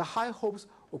 but the high hopes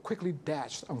were quickly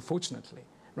dashed, unfortunately,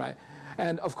 right?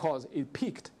 And of course, it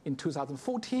peaked in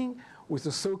 2014 with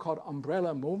the so-called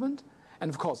umbrella movement, and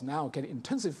of course, now getting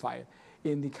intensified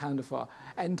in the kind of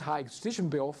anti-extradition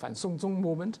bill, Fan Song Zong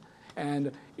movement,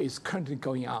 and is currently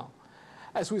going on.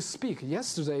 As we speak,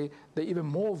 yesterday, there even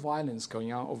more violence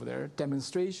going on over there,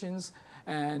 demonstrations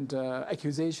and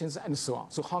accusations and so on.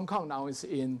 So Hong Kong now is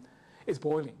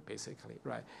boiling, basically,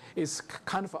 right? It's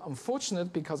kind of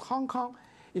unfortunate because Hong Kong,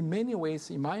 in many ways,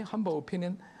 in my humble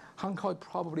opinion, Hong Kong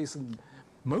probably is the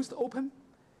most open,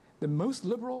 the most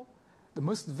liberal, the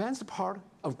most advanced part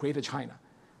of Greater China.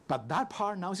 But that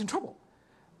part now is in trouble.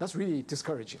 That's really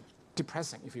discouraging,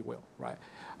 depressing, if you will, right?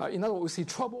 In other words, we see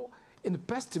trouble in the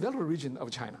best developed region of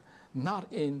China, not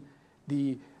in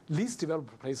the least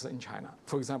developed places in China.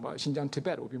 For example, Xinjiang,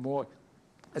 Tibet would be more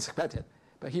expected,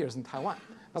 but here's in Taiwan.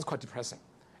 That's quite depressing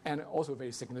and also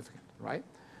very significant, right?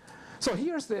 So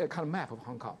here's the kind of map of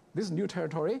Hong Kong. This is new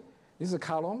territory, this is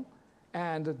Kowloon,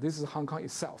 and this is Hong Kong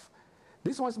itself.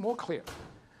 This one is more clear.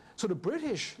 So the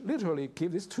British literally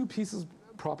give these two pieces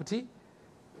of property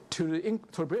to the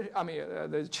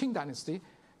Qing dynasty,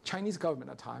 Chinese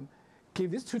government at the time, gave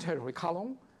these two territories,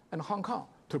 Kowloon and Hong Kong,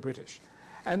 to British.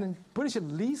 And then British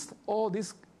leased all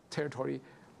this territory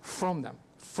from them,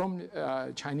 from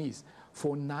Chinese,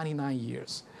 for 99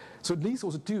 years. So lease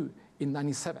was due in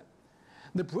 97.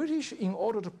 The British, in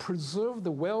order to preserve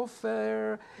the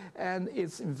welfare and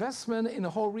its investment in the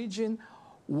whole region,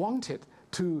 wanted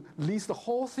to lease the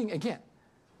whole thing again.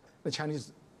 The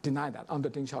Chinese denied that under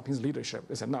Deng Xiaoping's leadership.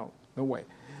 They said, no, no way.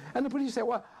 And the British said,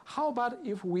 well, how about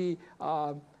if we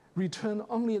return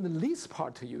only the least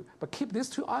part to you, but keep these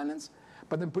two islands?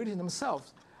 But the British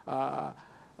themselves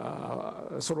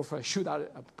sort of shoot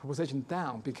that proposition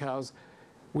down because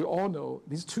we all know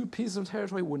these two pieces of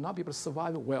territory would not be able to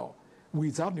survive well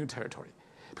without new territory.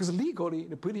 Because legally,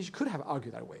 the British could have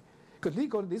argued that way. Because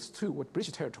legally, these two were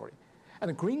British territory. And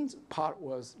the green part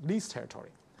was leased territory,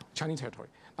 Chinese territory.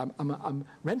 I'm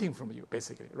renting from you,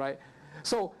 basically, right?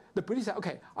 So the British said,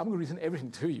 okay, I'm going to return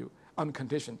everything to you on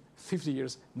condition 50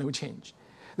 years, no change.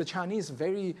 The Chinese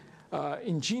very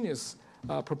ingenious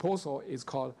proposal is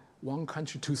called one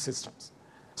country, two systems.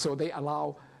 So they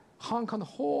allow Hong Kong, the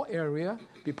whole area,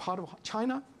 be part of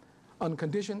China on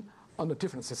condition on a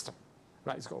different system,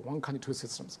 right? It's called one country, two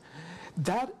systems.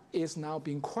 That is now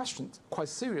being questioned quite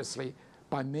seriously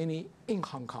by many in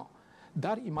Hong Kong.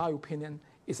 That, in my opinion,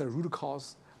 is a root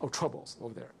cause of troubles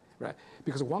over there, right?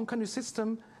 Because one country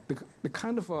system, the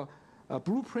kind of a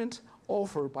blueprint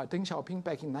offered by Deng Xiaoping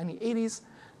back in the 1980s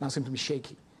now seems to be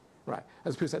shaky, right?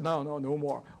 As people said, no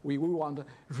more. We want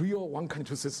real one country,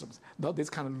 two systems, not this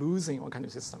kind of losing one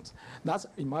country systems. That's,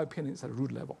 in my opinion, is at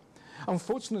root level.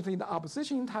 Unfortunately, the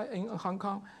opposition in Hong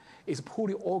Kong is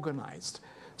poorly organized.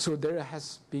 So there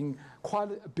has been quite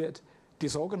a bit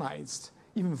disorganized,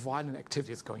 even violent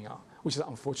activities going on, which is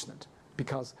unfortunate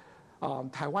because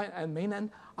Taiwan and mainland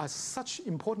are such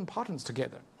important partners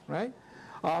together, right?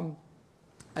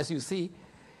 As you see,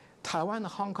 Taiwan and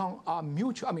Hong Kong are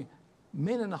mainland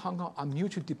and Hong Kong are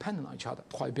mutually dependent on each other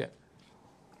quite a bit.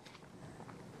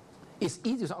 It's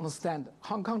easy to understand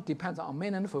Hong Kong depends on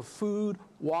mainland for food,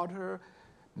 water,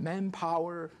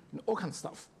 manpower, and all kinds of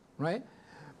stuff, right?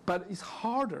 But it's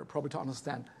harder probably to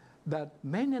understand that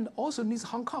mainland also needs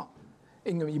Hong Kong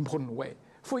in an important way.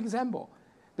 For example,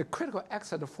 the critical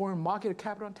access to foreign market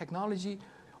capital and technology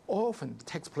often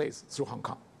takes place through Hong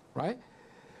Kong, right?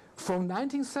 From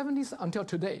 1970s until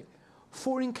today,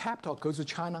 foreign capital goes to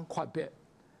China quite a bit.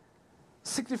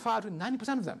 65 to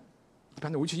 90% of them,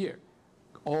 depending on which year,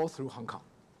 all through Hong Kong.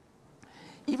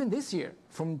 Even this year,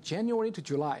 from January to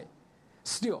July,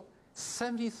 still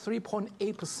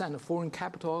 73.8% of foreign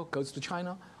capital goes to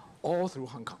China, all through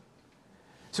Hong Kong.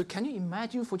 So can you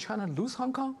imagine for China to lose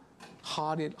Hong Kong?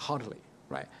 Hardly,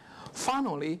 right?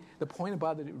 Finally, the point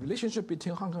about the relationship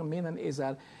between Hong Kong and mainland is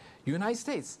that United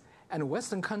States and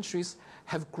Western countries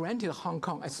have granted Hong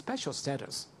Kong a special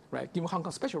status, right? Giving Hong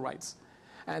Kong special rights.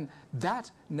 And that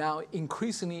now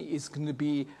increasingly is going to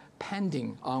be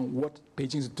pending on what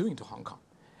Beijing is doing to Hong Kong.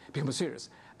 Become serious.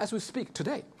 As we speak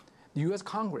today, the US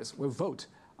Congress will vote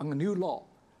on a new law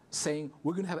saying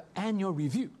we're going to have an annual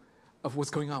review of what's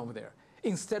going on over there,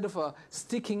 instead of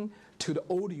sticking to the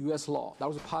old US law that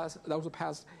was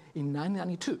passed in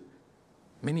 1992,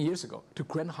 many years ago, to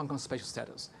grant Hong Kong special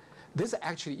status. This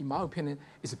actually, in my opinion,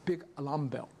 is a big alarm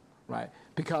bell, right?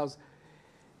 Because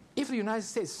if the United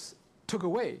States took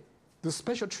away the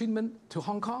special treatment to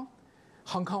Hong Kong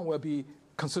will be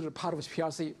considered part of its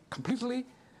PRC completely.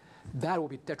 That will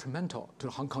be detrimental to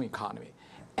the Hong Kong economy.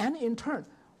 And in turn,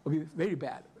 will be very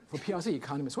bad for PRC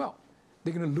economy as well.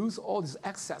 They're going to lose all this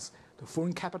access to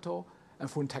foreign capital and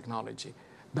foreign technology.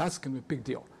 That's going to be a big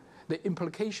deal. The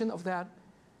implication of that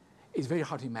is very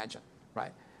hard to imagine,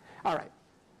 right? All right.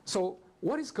 So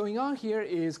what is going on here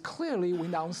is clearly we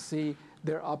now see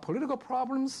there are political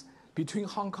problems between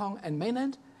Hong Kong and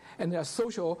mainland, and there are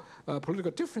social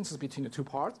political differences between the two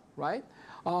parts, right?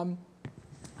 Hong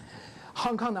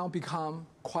Kong now become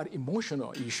quite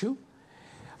emotional issue.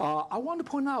 I want to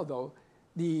point out, though,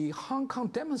 the Hong Kong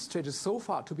demonstrators so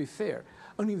far, to be fair,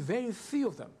 only very few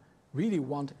of them really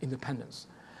want independence.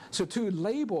 So to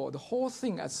label the whole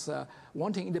thing as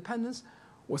wanting independence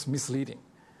was misleading.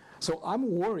 So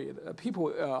I'm worried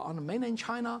people on mainland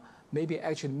China may be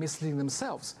actually misleading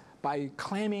themselves by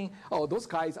claiming, oh, those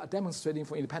guys are demonstrating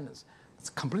for independence.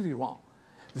 It's completely wrong.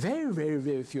 Very, very,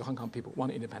 very few Hong Kong people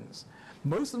want independence.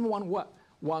 Most of them want what?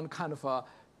 Want kind of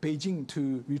Beijing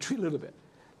to retreat a little bit.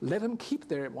 Let them keep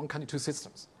their one country, two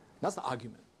systems. That's the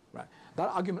argument, right? That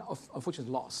argument,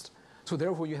 unfortunately, lost. So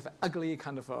therefore, you have ugly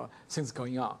kind of things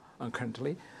going on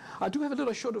currently. I do have a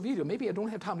little short video. Maybe I don't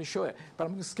have time to show it, but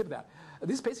I'm going to skip that.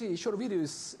 This basically short video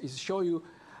is show you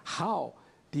how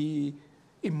the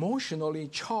emotionally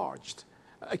charged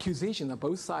accusations on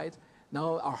both sides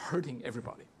now are hurting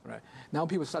everybody, right? Now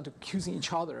people start accusing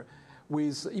each other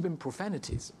with even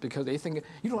profanities because they think,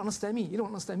 you don't understand me, you don't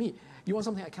understand me. You want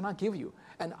something I cannot give you,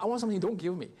 and I want something you don't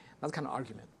give me. That's kind of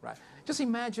argument, right? Just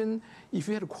imagine if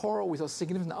you had a quarrel with a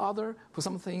significant other for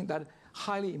something that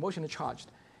highly emotionally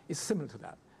charged. It's similar to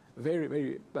that. Very,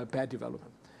 very bad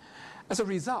development. As a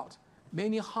result,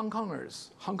 many Hong Kongers,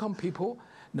 Hong Kong people,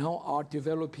 now are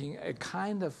developing a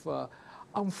kind of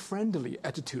unfriendly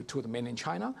attitude toward mainland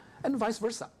China, and vice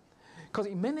versa. Because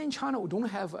in mainland China, we don't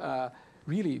have a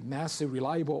really massive,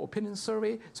 reliable opinion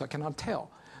survey, so I cannot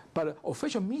tell. But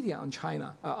official media on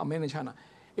China, on mainland China,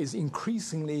 is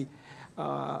increasingly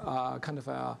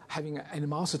having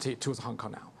animosity towards Hong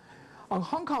Kong now. On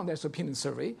Hong Kong, there's an opinion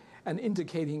survey and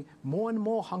indicating more and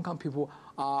more Hong Kong people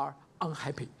are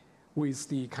unhappy with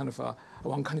the kind of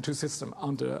one country, two system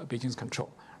under Beijing's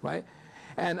control, right?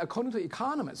 And according to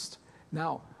economists,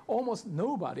 now almost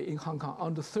nobody in Hong Kong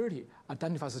under 30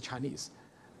 identifies as Chinese.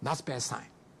 That's a bad sign,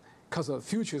 because the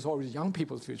future is always young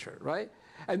people's future, right?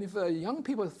 And if young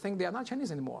people think they are not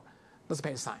Chinese anymore, that's a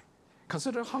bad sign.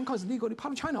 Consider Hong Kong is legally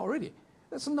part of China already.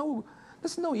 There's no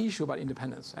issue about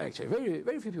independence, actually. Very,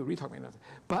 very few people really talk about it.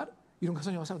 But you don't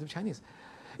consider yourself to be Chinese.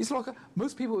 It's like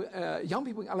most people, young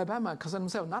people in Alabama consider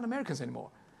themselves not Americans anymore.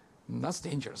 That's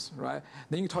dangerous, right?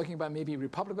 Then you're talking about maybe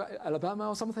Republic of Alabama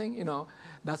or something,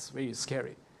 that's very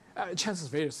scary. Chances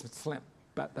very slim,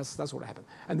 but that's what happened.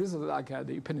 And this is like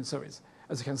the opinion surveys,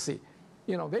 as you can see.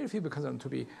 Very few people consider them to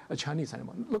be a Chinese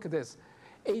anymore. Look at this,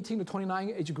 18 to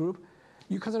 29 age group,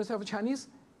 you consider yourself a Chinese?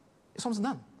 It's almost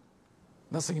none.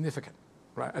 That's significant,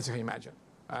 right, as you can imagine.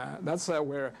 That's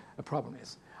where the problem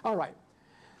is. All right,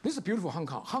 this is beautiful Hong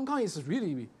Kong. Hong Kong is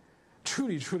really,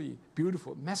 truly, truly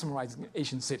beautiful, mesmerizing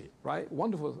Asian city, right?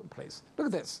 Wonderful place. Look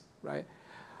at this, right?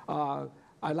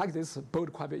 I like this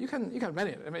boat quite a bit. You can rent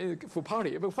it. I mean, for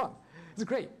party, it'll be fun. It's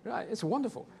great, right? It's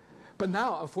wonderful. But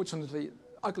now, unfortunately,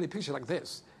 ugly picture like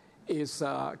this is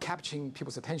capturing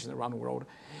people's attention around the world.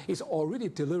 It's already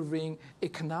delivering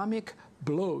economic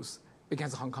blows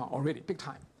against Hong Kong already, big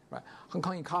time, right? Hong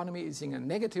Kong economy is in a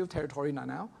negative territory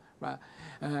now, right?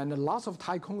 And lots of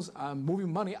tycoons are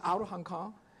moving money out of Hong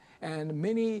Kong, and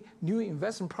many new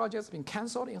investment projects have been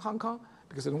canceled in Hong Kong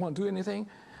because they don't want to do anything.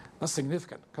 That's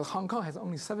significant, because Hong Kong has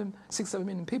only 7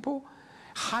 million people,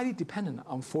 highly dependent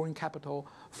on foreign capital,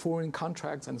 foreign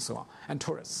contracts, and so on, and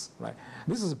tourists, right?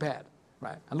 This is bad,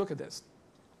 right? And look at this.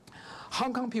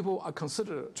 Hong Kong people are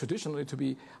considered traditionally to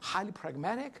be highly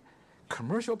pragmatic,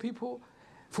 commercial people.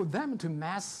 For them to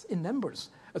match in numbers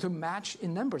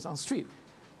on the street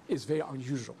is very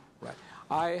unusual, right?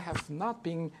 I have not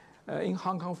been in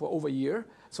Hong Kong for over a year,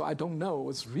 so I don't know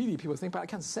what's really people think, but I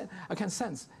can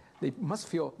sense they must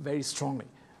feel very strongly,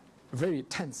 very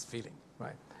tense feeling,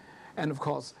 right? And of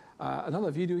course,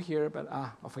 another video here, but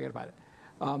I'll forget about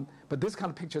it. But this kind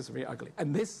of picture is very ugly,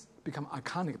 and this become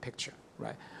iconic picture,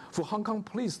 right? For Hong Kong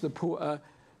police to pull a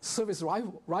service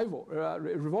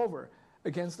revolver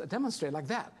against a demonstrator like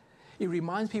that, it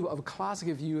reminds people of classic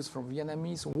views from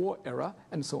Vietnamese war era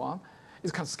and so on.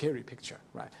 It's kind of scary picture,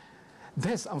 right?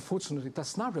 This, unfortunately,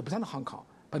 does not represent Hong Kong,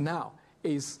 but now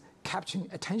is capturing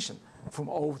attention from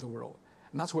all over the world.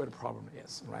 And that's where the problem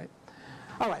is, right?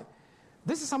 All right,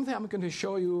 this is something I'm going to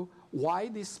show you why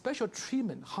the special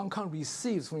treatment Hong Kong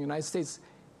receives from the United States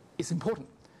is important.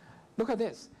 Look at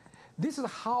this. This is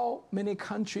how many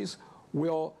countries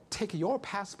will take your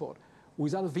passport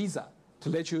without a visa to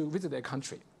let you visit their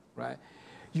country, right?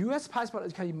 U.S. passport,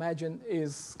 as you can imagine,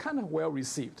 is kind of well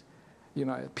received.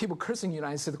 People cursing the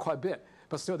United States quite a bit,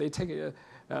 but still they take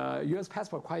a U.S.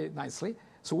 passport quite nicely.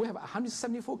 So we have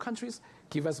 174 countries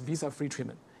give us visa-free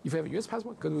treatment. If you have a U.S.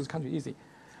 passport, go to this country easy.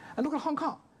 And look at Hong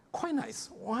Kong, quite nice,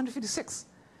 156.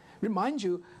 Remind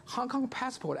you, Hong Kong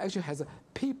passport actually has a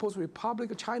People's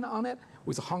Republic of China on it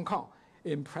with Hong Kong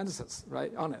in parentheses,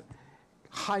 right, on it.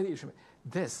 Highly treatment.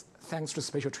 This, thanks to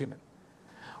special treatment.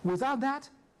 Without that,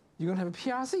 you're going to have a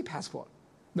PRC passport.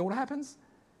 Know what happens?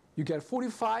 You get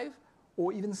 45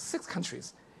 or even 6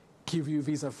 countries give you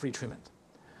visa-free treatment.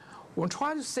 What I'm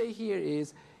trying to say here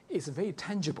is it's very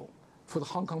tangible for the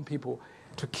Hong Kong people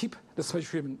to keep the special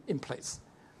treatment in place.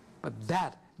 But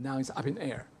that now is up in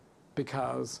air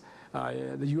because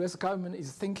the US government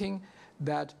is thinking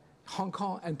that Hong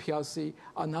Kong and PRC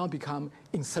are now become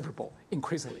inseparable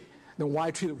increasingly. Then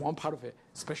why treat one part of it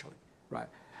specially, right?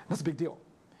 That's a big deal.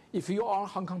 If you are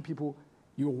Hong Kong people,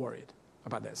 you're worried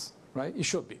about this, right? You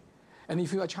should be. And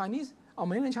if you are Chinese, or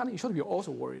mainland China, you should be also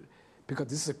worried because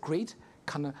this is a great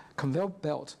kind of conveyor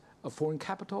belt of foreign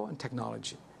capital and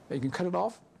technology. You can cut it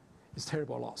off, it's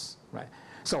terrible loss, right?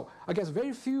 So I guess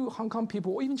very few Hong Kong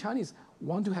people, or even Chinese,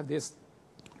 want to have this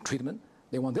treatment.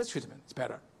 They want this treatment, it's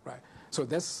better, right? So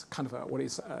that's kind of what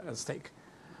is at stake.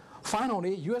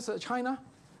 Finally, US and China.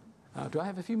 Do I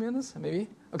have a few minutes, maybe?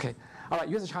 Okay, all right,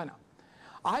 US and China.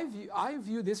 I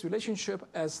view this relationship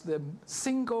as the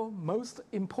single most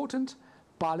important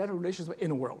bilateral relationship in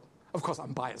the world. Of course,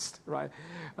 I'm biased, right?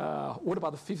 What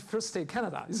about the first state,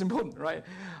 Canada? It's important, right?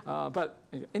 But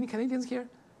any Canadians here?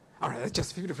 All right, that's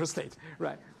just 51st state,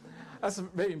 right? That's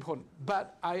very important.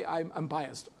 But I'm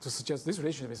biased to suggest this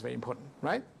relationship is very important,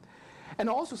 right? And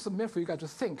also submit for you guys to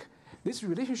think this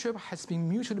relationship has been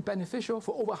mutually beneficial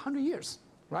for over 100 years,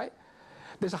 right?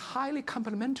 There's a highly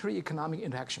complementary economic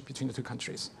interaction between the two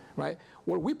countries, right?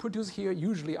 What we produce here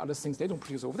usually are the things they don't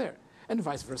produce over there, and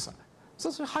vice versa. So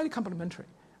it's highly complementary,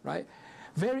 right?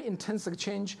 Very intense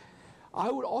exchange. I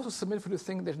would also submit for the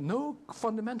thing there's no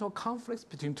fundamental conflicts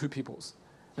between two peoples,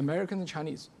 Americans and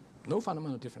Chinese, no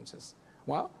fundamental differences.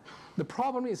 Well, the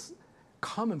problem is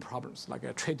common problems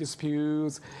like trade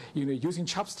disputes, using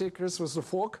chopsticks versus a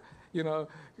fork,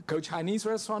 go Chinese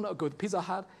restaurant or go to Pizza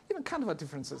Hut, kind of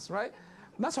differences, right?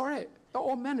 That's all right, they're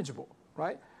all manageable,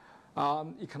 right?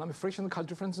 Economic friction, cultural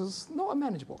differences, not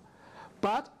manageable.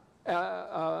 But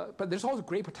there's also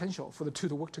great potential for the two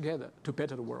to work together to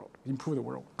better the world, improve the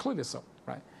world, clearly so,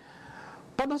 right?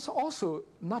 But that's also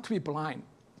not to be blind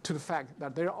to the fact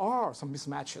that there are some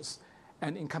mismatches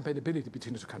and incompatibility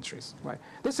between the two countries, right?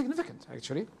 They're significant,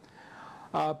 actually.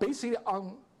 Basically,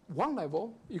 on one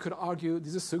level, you could argue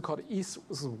this is so-called East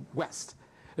versus West,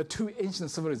 the two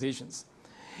ancient civilizations.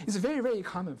 It's very, very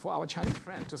common for our Chinese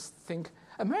friends to think,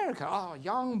 America,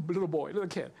 young little boy, little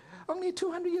kid, only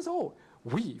 200 years old.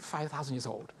 We, 5,000 years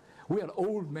old. We are an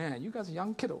old man. You guys are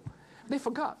young kiddo. They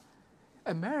forgot.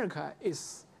 America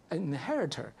is an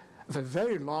inheritor of a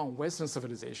very long Western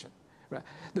civilization, right?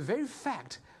 The very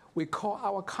fact we call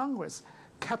our Congress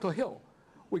Capitol Hill,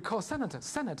 we call Senate,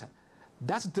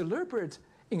 that's deliberate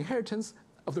inheritance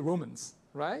of the Romans,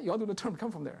 right? You all know the term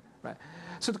come from there, right?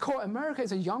 So to call America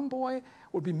as a young boy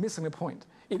would be missing the point.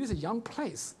 It is a young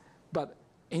place, but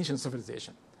ancient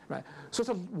civilization, right? So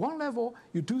at one level,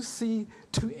 you do see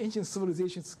two ancient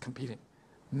civilizations competing,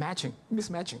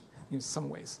 mismatching in some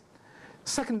ways.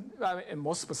 Second, and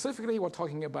more specifically, we're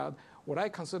talking about what I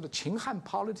consider the Qing-Han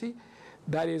polity,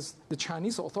 that is the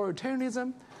Chinese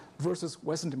authoritarianism versus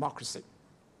Western democracy.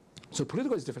 So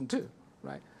political is different too,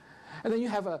 right? And then you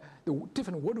have the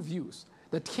different worldviews,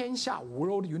 the Tianxia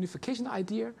world unification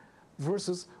idea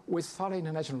versus Westphalian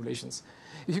international relations.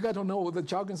 If you guys don't know what the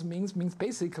jargon means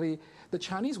basically the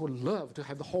Chinese would love to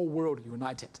have the whole world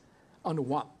united under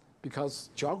one because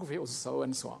geography was so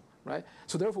and so on, right?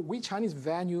 So therefore, we Chinese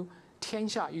value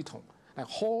Tianxia yitong, a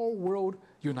whole world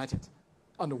united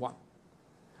under one.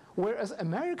 Whereas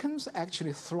Americans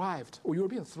actually thrived, or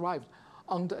Europeans thrived,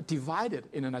 under divided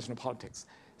international politics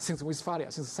since Westphalia,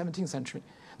 since the 17th century.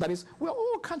 That is, we're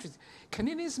all countries.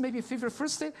 Canadians may be favored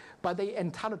first state, but they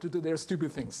entitled to do their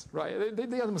stupid things, right?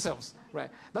 They are themselves, right?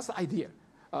 That's the idea.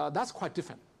 That's quite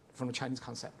different from the Chinese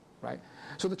concept, right?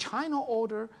 So the China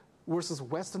order versus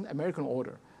Western American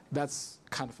order, that's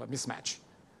kind of a mismatch,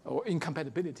 or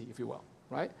incompatibility, if you will,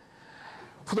 right?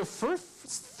 For the first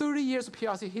 30 years of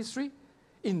PRC history,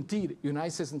 indeed,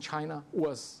 United States and China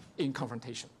was in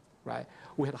confrontation, right?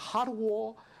 We had a hot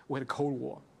war, we had a cold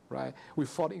war, right? We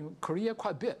fought in Korea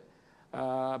quite a bit.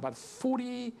 About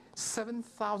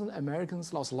 47,000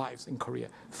 Americans lost lives in Korea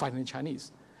fighting the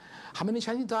Chinese. How many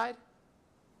Chinese died?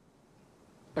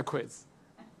 A quiz.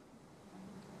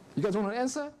 You guys don't know the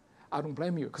answer? I don't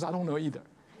blame you, because I don't know either.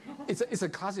 It's a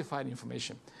classified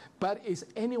information. But it's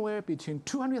anywhere between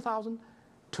 200,000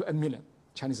 to 1 million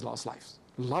Chinese lost lives.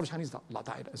 A lot of Chinese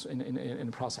died in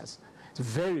the process. It's a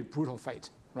very brutal fight,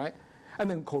 right?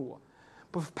 And then Cold War.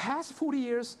 But for the past 40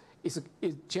 years, it's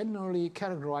generally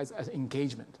categorized as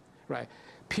engagement, right?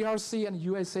 PRC and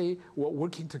USA were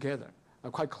working together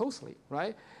quite closely,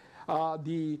 right?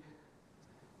 The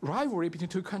rivalry between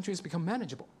two countries become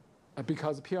manageable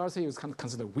because PRC was kind of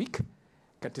considered weak,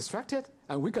 got distracted,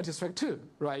 and we got distracted too,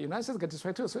 right? United States got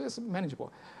distracted too, so it's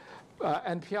manageable.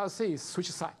 And PRC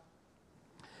switched side.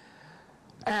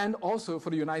 And also for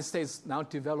the United States now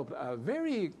developed a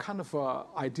very kind of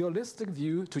idealistic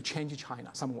view to change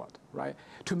China somewhat, right?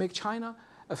 To make China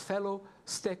a fellow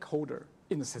stakeholder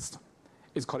in the system.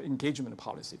 It's called engagement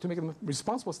policy, to make them a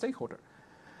responsible stakeholder.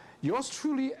 Yours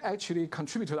truly actually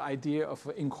contribute to the idea of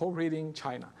incorporating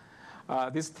China.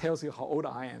 This tells you how old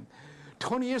I am.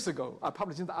 20 years ago, I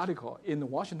published an article in the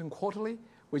Washington Quarterly,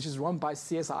 which is run by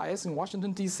CSIS in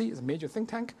Washington, D.C. It's a major think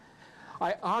tank.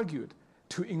 I argued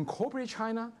to incorporate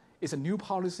China is a new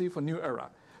policy for new era.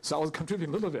 So I was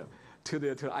contributing a little bit to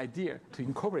the idea to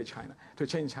incorporate China, to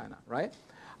change China, right?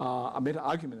 I made an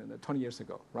argument 20 years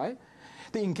ago, right?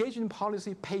 The engagement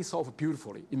policy pays off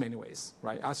beautifully in many ways,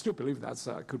 right? I still believe that's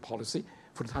a good policy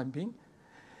for the time being.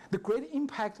 The great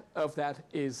impact of that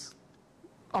is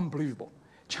unbelievable.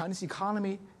 Chinese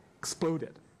economy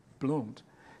exploded, bloomed.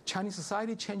 Chinese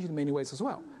society changed in many ways as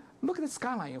well. Look at the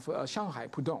skyline of Shanghai,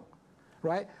 Pudong,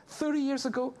 right? 30 years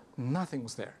ago, nothing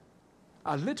was there.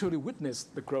 I literally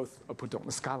witnessed the growth of Pudong,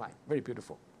 the skyline, very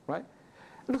beautiful, right?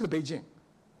 Look at Beijing,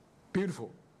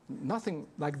 beautiful. Nothing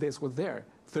like this was there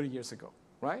 30 years ago,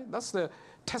 right? That's the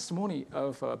testimony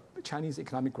of Chinese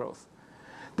economic growth.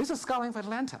 This is skyline of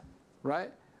Atlanta,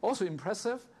 right? Also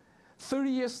impressive. 40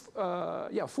 years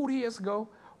ago,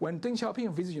 when Deng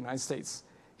Xiaoping visited the United States,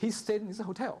 he stayed in his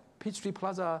hotel Peachtree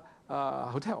Plaza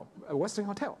Hotel, a Western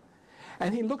Hotel.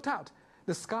 And he looked out.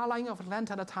 The skyline of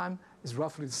Atlanta at the time is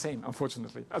roughly the same,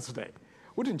 unfortunately, as today.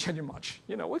 We didn't change it much.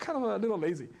 We're kind of a little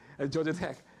lazy at Georgia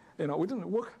Tech. We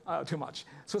didn't work too much.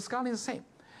 So the skyline is the same.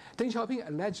 Deng Xiaoping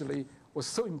allegedly was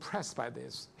so impressed by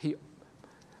this, he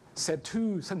said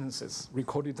 2 sentences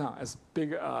recorded down as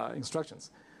big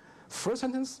instructions. First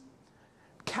sentence,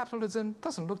 capitalism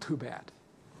doesn't look too bad.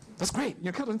 That's great.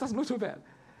 Capitalism doesn't look too bad.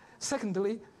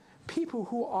 Secondly, people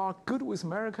who are good with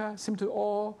America seem to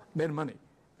all made money,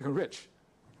 become rich.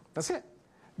 That's it.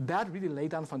 That really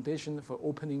laid down the foundation for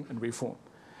opening and reform.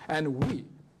 And we,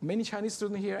 many Chinese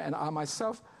students here and I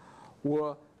myself,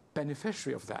 were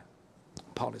beneficiary of that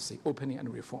policy, opening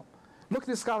and reform. Look at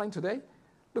the skyline today.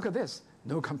 Look at this.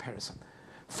 No comparison.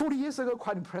 40 years ago,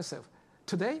 quite impressive.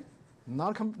 Today,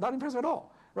 not impressive at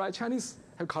all. Right? Chinese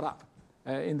have caught up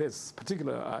in this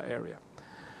particular area.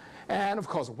 And of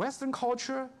course, Western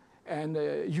culture and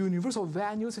universal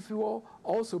values, if you will,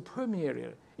 also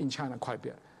permeated in China quite a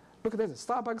bit. Look at this,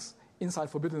 Starbucks inside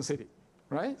Forbidden City,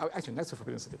 right? Actually, next to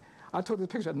Forbidden City. I took the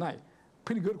picture at night.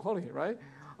 Pretty good quality, right?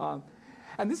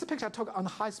 And this is a picture I took on a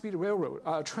high-speed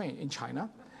railroad train in China,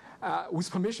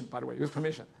 with permission, by the way, with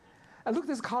permission. And look at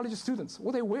these college students,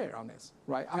 what they wear on this,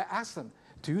 right? I asked them,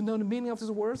 do you know the meaning of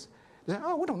these words? They said,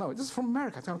 oh, we don't know. This is from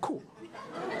America. It's kind of cool.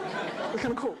 It's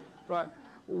kind of cool, right?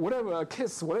 Whatever,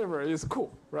 kiss, whatever is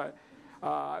cool, right?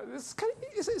 It's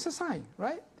a sign,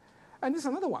 right? And this is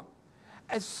another one.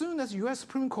 As soon as U.S.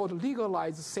 Supreme Court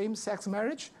legalized same-sex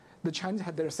marriage, the Chinese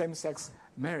had their same-sex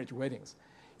marriage weddings.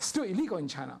 Still illegal in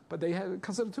China, but they have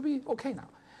considered to be okay now.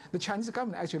 The Chinese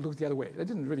government actually looked the other way. They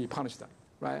didn't really punish them,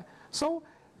 right? So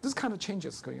this kind of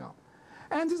changes going on.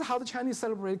 And this is how the Chinese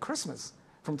celebrate Christmas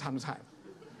from time to time.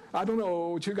 I don't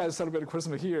know if you guys celebrate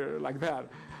Christmas here like that.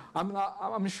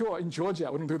 I'm sure in Georgia I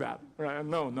wouldn't do that, right?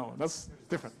 No, that's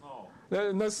different.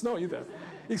 No snow either,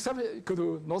 except go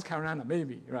to North Carolina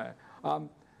maybe, right?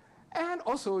 And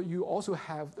also you also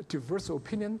have a diverse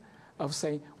opinion of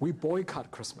saying we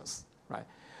boycott Christmas, right?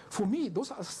 For me,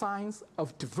 those are signs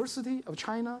of diversity of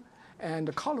China and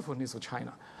the colorfulness of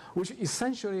China, which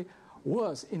essentially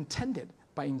was intended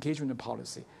by engagement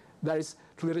policy. That is,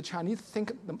 to let the Chinese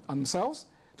think themselves,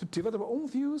 to develop their own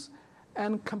views,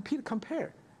 and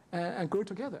compare, and grow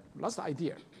together. That's the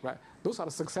idea, right? Those are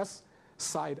the success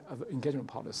side of engagement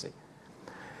policy.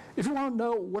 If you want to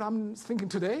know what I'm thinking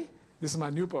today, this is my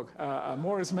new book,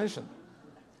 Morris mentioned.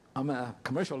 I'm a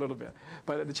commercial a little bit,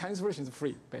 but the Chinese version is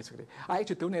free, basically. I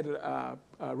actually donated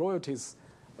royalties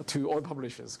to all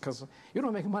publishers because you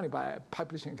don't make money by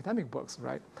publishing academic books,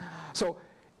 right? So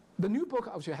the new book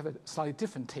actually have a slightly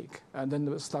different take than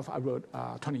the stuff I wrote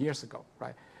 20 years ago,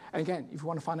 right? And again, if you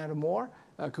want to find out more,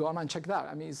 go online and check it out.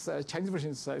 I mean, Chinese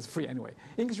version is free anyway.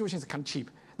 English version is kind of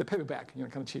cheap. The paperback,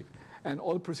 kind of cheap. And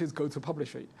all the proceeds go to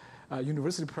publisher,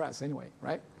 university press anyway,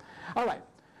 right? All right.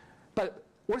 But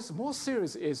what is more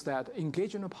serious is that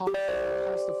engagement policy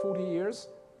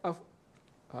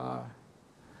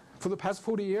for the past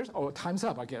 40 years, or time's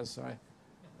up, I guess, right?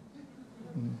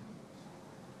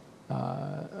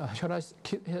 Should I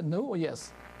keep here? No or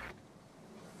yes?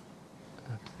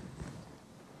 Back.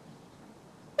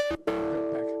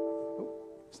 Oh,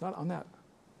 it's not on that.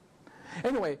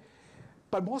 Anyway,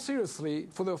 but more seriously,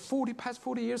 for the past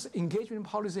 40 years, engagement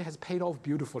policy has paid off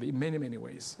beautifully in many, many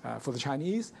ways for the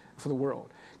Chinese, for the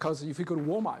world. Because if you go to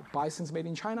Walmart, buy things made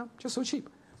in China, just so cheap,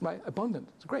 right? Abundant,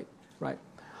 it's great, right?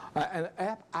 And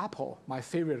Apple, my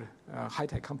favorite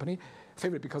high-tech company,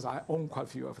 favorite because I own quite a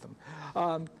few of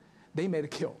them, they made a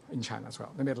kill in China as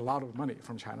well. They made a lot of money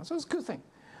from China, so it's a good thing.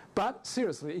 But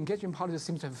seriously, engagement policy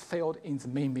seems to have failed in its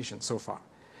main mission so far.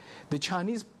 The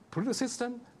Chinese political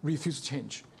system refused to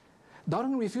change. Not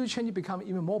only refused to change, it become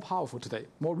even more powerful today,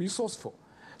 more resourceful.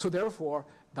 So therefore,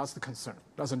 that's the concern.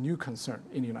 That's a new concern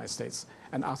in the United States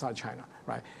and outside China,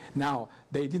 right? Now,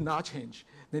 they did not change.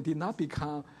 They did not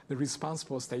become the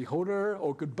responsible stakeholder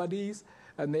or good buddies,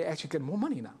 and they actually get more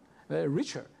money now. They're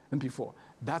richer than before.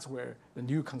 That's where the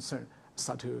new concern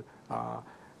start to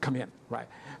come in, right?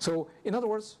 So in other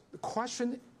words, the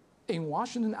question in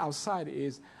Washington outside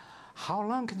is, how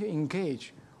long can you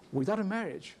engage without a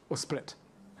marriage or split?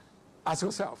 Ask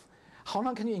yourself, how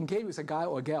long can you engage with a guy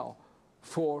or a gal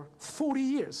for 40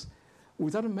 years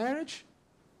without a marriage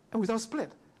and without a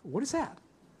split? What is that?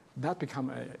 That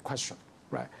becomes a question,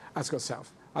 right? Ask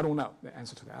yourself. I don't know the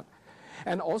answer to that.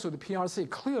 And also the PRC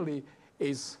clearly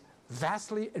is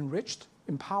vastly enriched,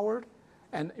 empowered,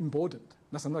 and emboldened.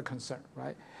 That's another concern,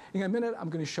 right? In a minute, I'm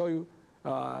going to show you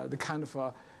the kind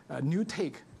of new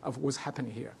take of what's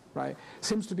happening here, right?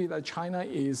 Seems to be that China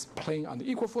is playing on the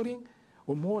equal footing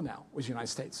or more now with the United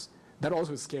States. That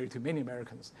also is scary to many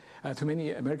Americans, to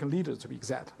many American leaders to be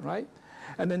exact, right?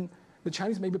 And then the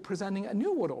Chinese may be presenting a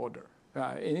new world order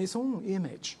in its own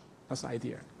image. That's the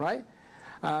idea, right?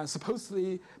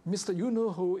 Supposedly, Mr.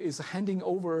 You-know-who is handing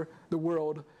over the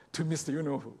world to Mr.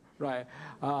 You-know-who, right?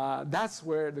 That's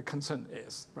where the concern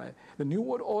is, right? The new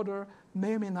world order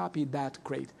may or may not be that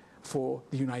great for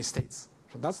the United States.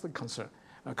 So that's the concern.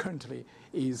 Currently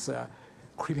is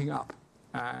creeping up.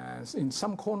 In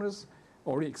some corners,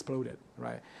 already exploded,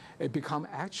 right? It become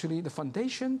actually the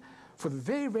foundation for the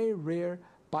very, very rare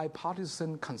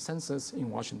bipartisan consensus in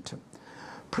Washington.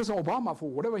 President Obama, for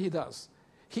whatever he does,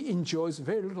 he enjoys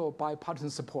very little bipartisan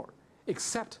support,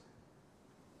 except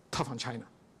tough on China.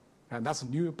 And that's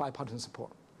new bipartisan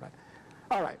support, right?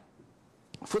 All right.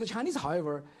 For the Chinese,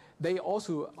 however, they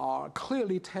also are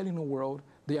clearly telling the world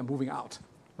they are moving out,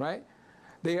 right?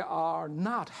 They are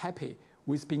not happy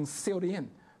with being sealed in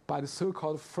by the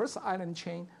so-called first island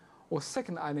chain or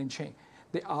second island chain.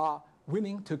 They are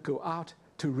willing to go out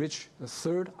to reach the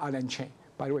third island chain.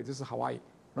 By the way, this is Hawaii,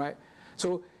 right?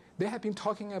 So they have been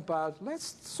talking about,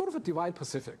 let's sort of divide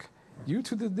Pacific. You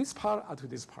to this part, I to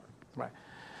this part, right?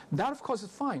 That, of course, is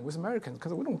fine with Americans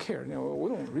because we don't care. You know, we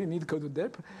don't really need to go to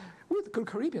there. We go to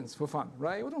Caribbeans for fun,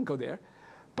 right? We don't go there.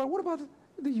 But what about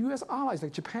the U.S. allies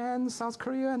like Japan, South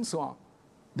Korea, and so on?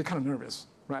 They're kind of nervous,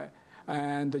 right?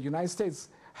 And the United States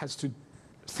has to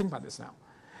think about this now.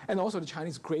 And also the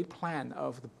Chinese great plan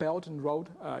of the Belt and Road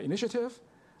Initiative,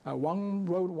 One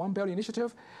Road, One Belt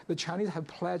Initiative. The Chinese have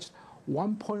pledged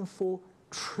 $1.4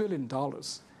 trillion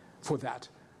for that.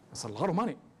 That's a lot of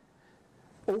money.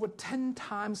 Over 10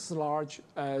 times as large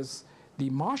as the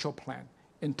Marshall Plan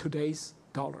in today's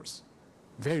dollars.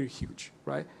 Very huge,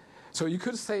 right? So you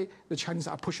could say the Chinese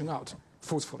are pushing out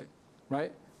forcefully,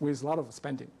 right? With a lot of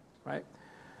spending, right?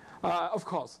 Of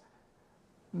course,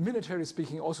 military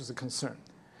speaking also is a concern.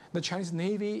 The Chinese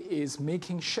Navy is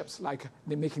making ships like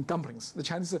they're making dumplings. The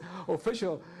Chinese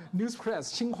official news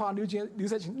press, Xinhua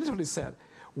News Agency, literally said,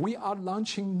 we are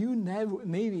launching new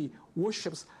Navy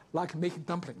warships like making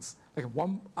dumplings, like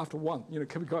one after one, you know,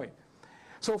 keep going.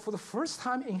 So for the first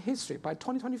time in history, by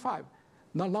 2025,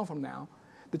 not long from now,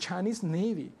 the Chinese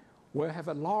Navy will have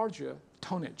a larger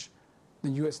tonnage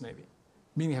than U.S. Navy,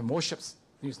 meaning have more ships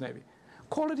than U.S. Navy.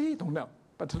 Quality, don't know,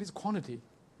 but at least quantity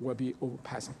will be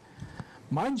overpassing.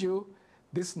 Mind you,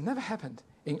 this never happened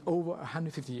in over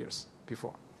 150 years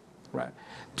before, right?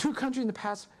 Two countries in the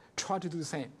past tried to do the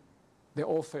same. They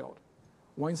all failed.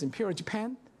 One is Imperial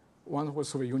Japan, one was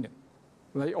Soviet Union.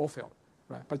 They all failed,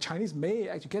 right? But Chinese may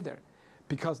actually get there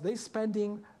because they're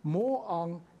spending more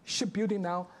on shipbuilding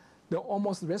now than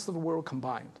almost the rest of the world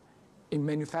combined in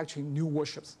manufacturing new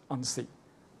warships on the sea.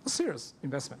 A serious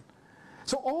investment.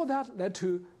 So all that led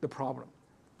to the problem,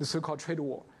 the so-called trade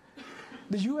war.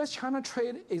 The U.S.-China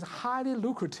trade is highly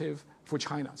lucrative for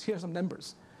China. Here are some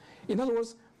numbers. In other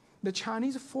words, the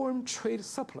Chinese foreign trade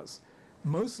surplus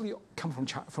mostly come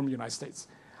from the United States.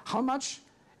 How much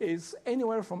is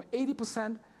anywhere from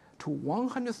 80% to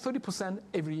 130%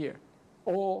 every year,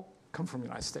 all come from the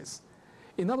United States.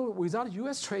 In other words, without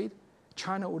U.S. trade,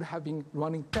 China would have been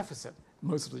running deficit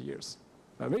most of the years.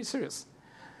 Very serious.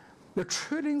 The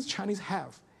trillions Chinese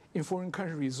have in foreign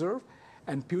currency reserve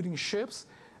and building ships,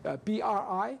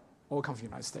 BRI, all come from the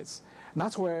United States. And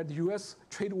that's where the U.S.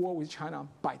 trade war with China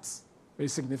bites. Very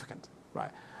significant,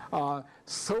 right?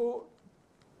 So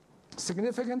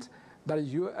significant that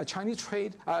Chinese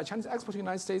export to the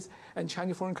United States and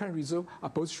Chinese foreign currency reserve are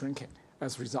both shrinking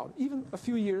as a result. Even a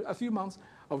few months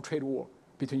of trade war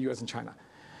between U.S. and China.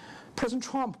 President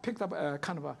Trump picked up a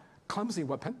kind of a clumsy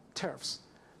weapon, tariffs.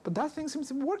 But that thing seems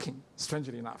to be working,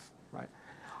 strangely enough, right?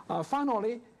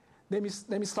 Finally, let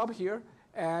me stop here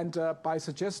and by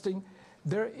suggesting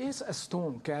there is a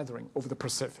storm gathering over the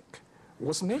Pacific.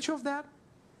 What's the nature of that?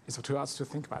 It's up to us to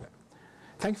think about it.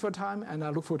 Thank you for your time, and I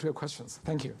look forward to your questions.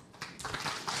 Thank you.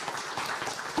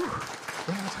 Whew,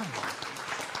 we're out of time.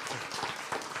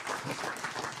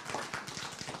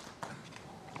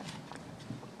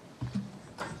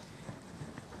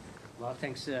 Well,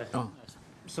 thanks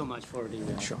so much for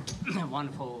the Sure.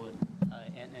 wonderful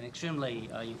and extremely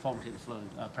informative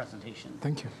presentation.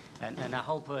 Thank you. And I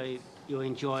hope you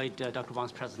enjoyed Dr.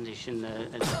 Wang's presentation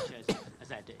as much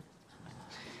as I did.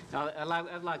 Now,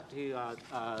 I'd like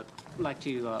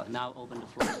to now open the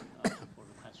floor for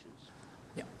the questions.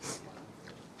 Yeah.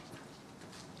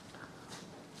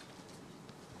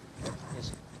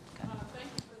 Yes. Thank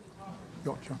you for the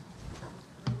talk. Sure.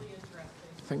 Really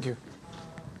interesting. Thank you.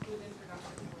 Good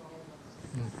introduction for all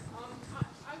of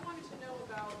us. I wanted to know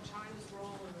about China's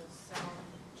role in the South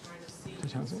China Sea,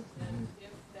 China Sea? and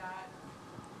if that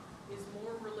is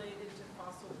more related to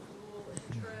fossil fuel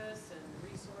interests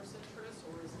and resource interests,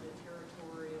 or is it a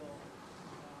territorial,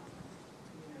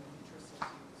 interest as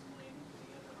you explained to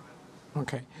the other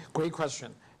islands? Okay, great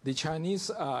question. The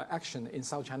Chinese action in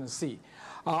South China Sea.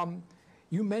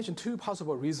 You mentioned two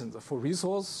possible reasons for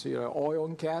resource, oil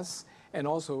and gas, and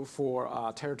also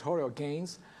for territorial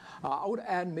gains. I would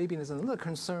add maybe there's another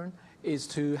concern is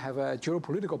to have a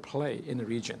geopolitical play in the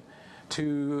region,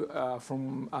 to,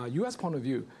 from a U.S. point of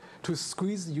view, to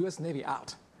squeeze the U.S. Navy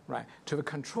out, right, to have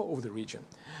control over the region.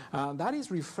 That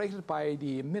is reflected by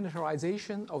the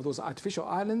militarization of those artificial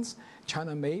islands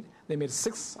China made. They made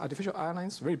 6 artificial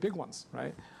islands, very big ones,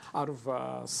 right, out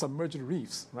of submerged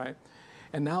reefs, right?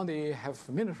 And now they have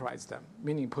militarized them,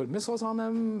 meaning put missiles on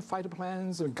them, fighter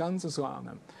planes, and guns and so on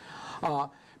them.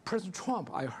 President Trump,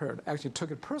 I heard, actually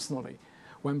took it personally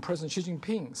when President Xi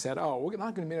Jinping said, oh, we're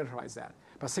not going to militarize that.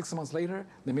 But 6 months later,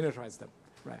 they militarized them,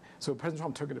 right? So President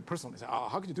Trump took it personally. Said, oh,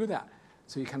 how could you do that?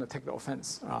 So he kind of took the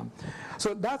offense.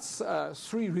 So that's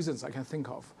 3 reasons I can think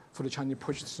of for the Chinese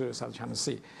push to South China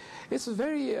Sea. It's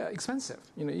very expensive.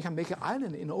 You can make an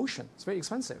island in the ocean. It's very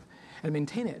expensive. And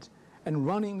maintain it. And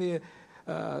running the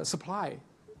supply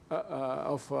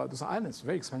of those islands is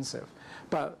very expensive.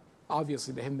 But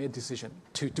obviously, they have made a decision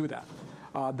to do that.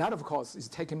 That, of course, is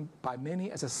taken by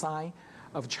many as a sign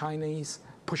of Chinese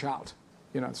push out,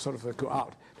 sort of go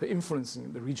out, to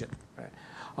influencing the region.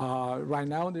 Right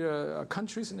now, there are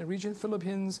countries in the region,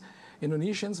 Philippines,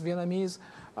 Indonesians, Vietnamese,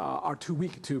 are too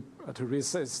weak to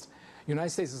resist. United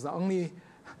States is the only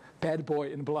bad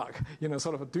boy in the block,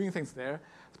 sort of doing things there.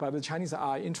 But the Chinese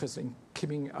are interested in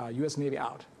keeping U.S. Navy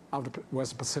out of the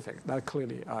West Pacific. That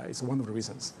clearly is one of the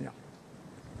reasons. Yeah.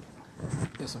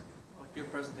 Yes, sir.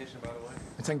 Good presentation, by the way.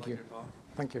 Thank you.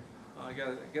 Thank you. I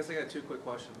guess I got 2 quick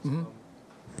questions.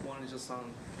 One is just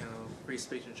on free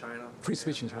speech in China. Free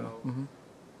speech in China.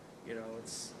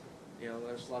 It's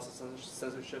there's lots of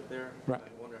censorship there. Right.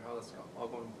 I wonder how that's all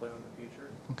going to play out in the future.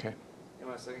 Okay. And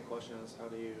my second question is, how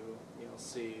do you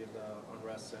see the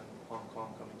unrest in Hong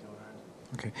Kong coming to an end?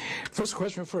 Okay. First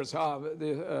question first.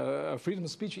 The freedom of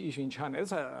speech issue in China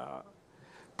is a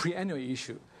perennial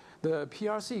issue. The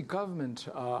PRC government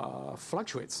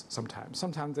fluctuates sometimes.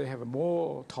 Sometimes they have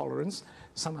more tolerance.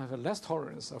 Some have less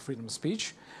tolerance of freedom of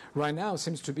speech. Right now, it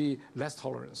seems to be less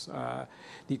tolerance.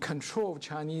 The control of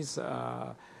Chinese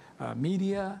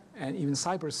media and even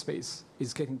cyberspace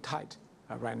is getting tight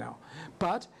right now.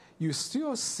 But you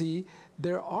still see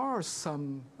there are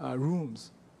some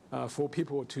rooms for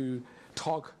people to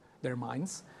talk their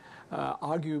minds,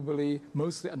 arguably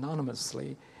mostly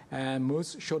anonymously and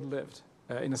most short-lived.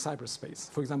 In the cyberspace.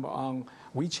 For example, on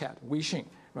WeChat, Weixin,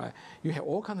 right? You have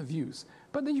all kinds of views,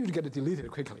 but then you get it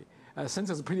deleted quickly.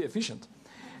 Censorship is pretty efficient.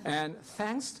 And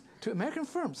thanks to American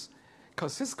firms,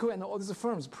 because Cisco and all these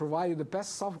firms provide the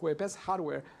best software, best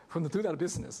hardware for them to do that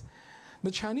business.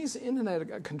 The Chinese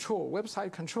internet control,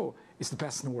 website control, is the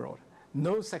best in the world.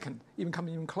 No second, even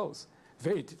coming even close.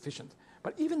 Very efficient.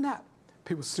 But even that,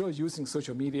 people still using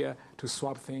social media to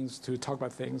swap things, to talk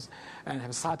about things, and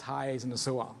have satires and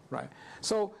so on, right?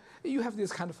 So you have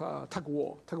this kind of tug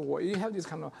of war. You have this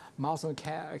kind of mouse and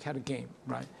cat game,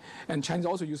 right? And Chinese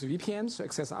also use VPNs to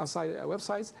access outside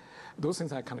websites. Those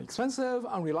things are kind of expensive,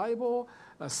 unreliable,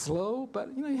 slow, but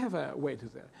you have a way to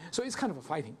do that. So it's kind of a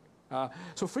fighting.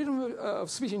 So freedom of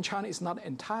speech in China is not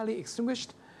entirely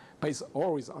extinguished, but it's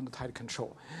always under tight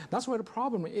control. That's where the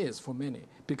problem is for many,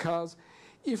 because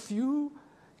if you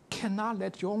cannot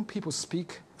let your own people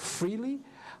speak freely,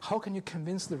 how can you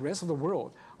convince the rest of the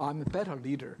world I'm a better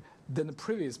leader than the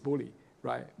previous bully,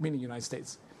 right? Meaning the United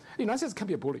States. The United States can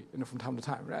be a bully from time to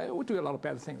time, right? We do a lot of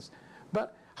bad things.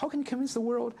 But how can you convince the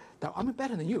world that I'm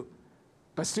better than you?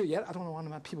 But still yet, I don't want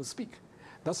my people to speak.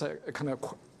 That's a kind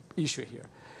of issue here.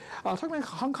 Talking about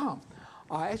Hong Kong,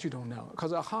 I actually don't know.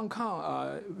 Because Hong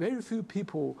Kong, very few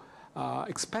people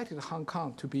expected Hong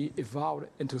Kong to be evolved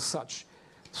into such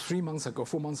 3 months ago,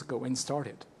 4 months ago when it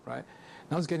started, right?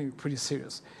 Now it's getting pretty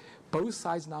serious. Both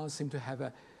sides now seem to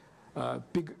have a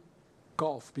big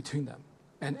gulf between them,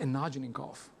 an enlarging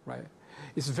gulf, right?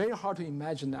 It's very hard to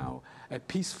imagine now a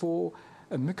peaceful,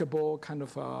 amicable kind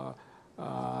of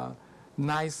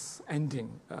nice ending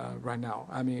right now.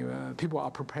 I mean, people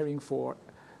are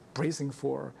bracing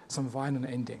for some violent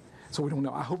ending. So we don't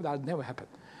know. I hope that never happens.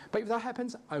 But if that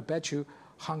happens, I bet you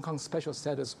Hong Kong's special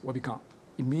status will be gone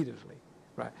immediately.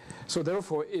 Right? So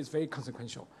therefore, it's very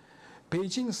consequential.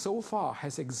 Beijing so far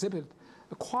has exhibited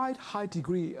a quite high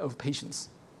degree of patience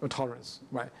or tolerance.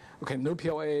 Right? Okay, no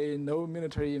PLA, no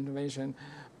military intervention,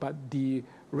 but the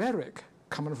rhetoric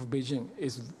coming from Beijing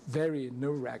is very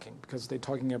nerve-wracking because they're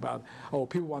talking about, oh,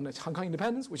 people want Hong Kong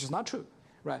independence, which is not true.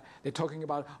 right? They're talking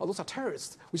about, oh, those are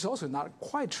terrorists, which is also not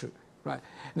quite true, right?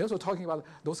 And they're also talking about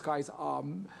those guys are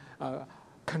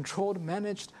controlled,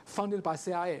 managed, funded by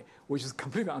CIA, which is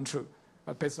completely untrue,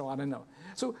 based on what I know.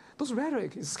 So those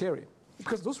rhetoric is scary,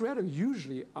 because those rhetoric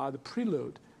usually are the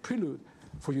prelude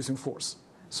for using force.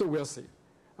 So we'll see.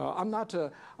 I'm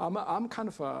kind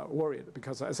of worried,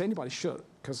 because as anybody should,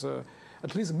 because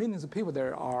at least millions of people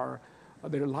there are,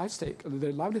 their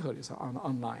livelihood is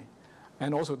online.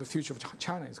 And also the future of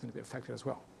China is going to be affected as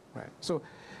well, right? So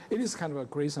it is kind of a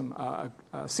gruesome,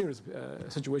 serious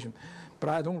situation, but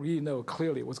I don't really know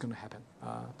clearly what's going to happen.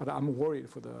 But I'm worried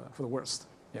for the worst.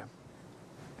 Yeah.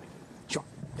 Sure.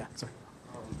 Yeah. Sorry.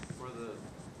 For the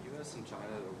U.S. and China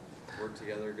to work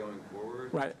together going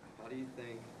forward, right? How do you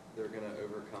think they're going to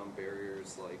overcome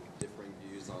barriers like differing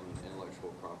views on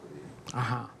intellectual property?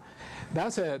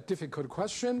 That's a difficult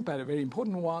question, but a very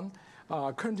important one.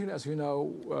 Currently, as you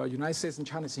know, United States and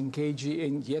China is engaging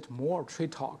in yet more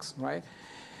trade talks, right?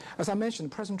 As I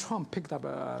mentioned, President Trump picked up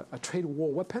a trade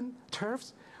war weapon,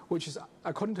 tariffs, which is,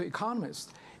 according to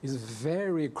economists, is a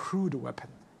very crude weapon.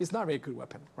 It's not a very good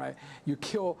weapon, right? You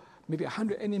kill maybe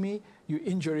 100 enemy, you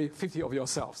injure 50 of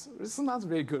yourselves. It's not a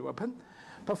very good weapon.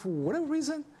 But for whatever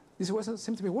reason, this weapon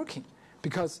seems to be working,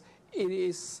 because it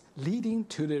is leading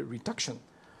to the reduction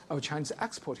of Chinese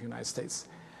export to the United States,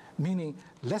 meaning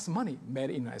less money made in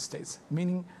the United States,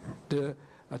 meaning the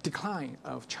decline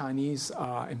of Chinese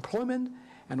employment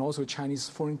and also Chinese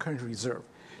foreign currency reserve,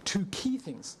 two key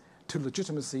things to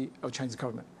legitimacy of Chinese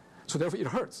government. So therefore it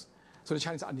hurts. So the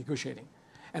Chinese are negotiating.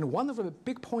 And one of the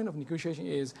big point of negotiation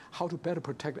is how to better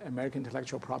protect American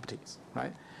intellectual properties,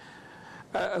 right?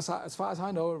 As far as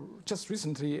I know, just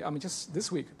recently, just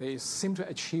this week, they seem to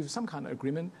achieve some kind of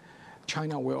agreement.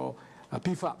 China will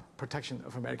beef up protection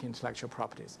of American intellectual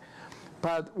properties.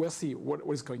 But we'll see what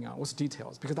is going on, what's the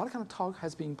details, because that kind of talk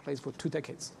has been in place for 2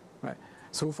 decades, right?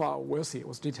 So far, we'll see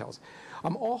what's the details.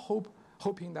 I'm all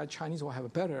hoping that Chinese will have a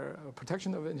better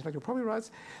protection of intellectual property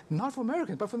rights, not for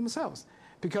Americans, but for themselves.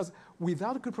 Because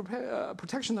without good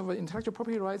protection of intellectual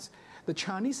property rights, the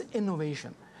Chinese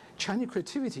innovation, Chinese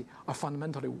creativity are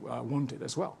fundamentally wounded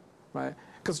as well, right?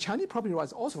 Because Chinese property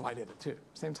rights also violated too,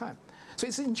 at the same time. So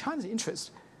it's in China's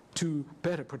interest to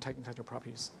better protect intellectual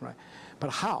properties, right?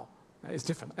 But how is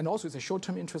different. And also it's a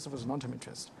short-term interest versus long-term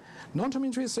interest. Long-term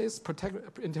interest is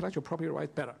protect intellectual property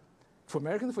rights better for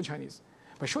Americans and for Chinese.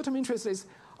 But short-term interest is,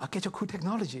 I'll get your cool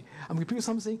technology, I'm going to build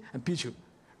something and beat you,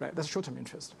 right? That's short-term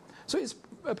interest. So it's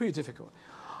pretty difficult.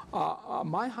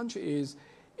 My hunch is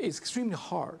it's extremely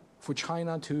hard for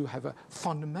China to have a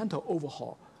fundamental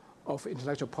overhaul of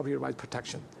intellectual property rights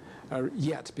protection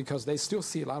yet, because they still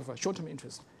see a lot of short-term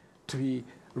interest to be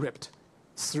ripped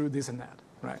through this and that,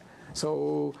 right?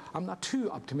 So I'm not too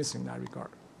optimistic in that regard.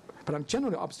 But I'm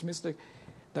generally optimistic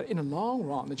that in the long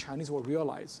run, the Chinese will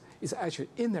realize it's actually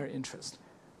in their interest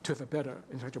to have a better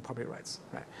intellectual property rights,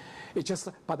 right? It's just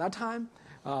by that time,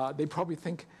 they probably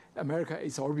think America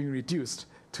is already reduced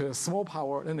to a small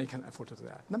power, then they can afford to do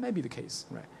that. That may be the case,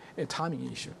 right? A timing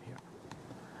issue here.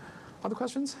 Other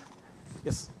questions?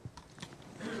 Yes?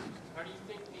 How do you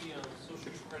think the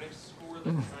social credit score that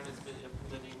China's been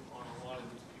implementing on a lot of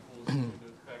these people is going to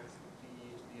affect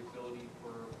the ability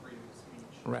for freedom of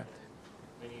speech? Right.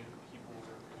 Many of the people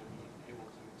are going to be able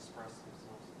to express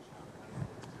themselves in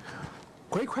China.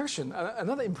 Great question.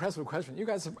 Another impressive question. You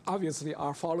guys obviously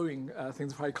are following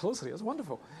things very closely. It's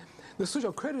wonderful. The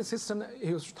social credit system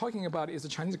he was talking about is the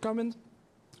Chinese government,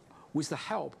 with the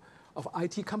help of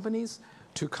IT companies,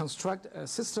 to construct a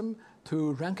system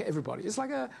to rank everybody. It's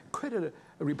like a credit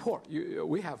report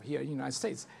we have here in the United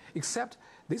States, except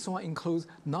this one includes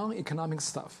non-economic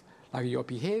stuff, like your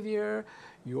behavior,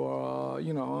 your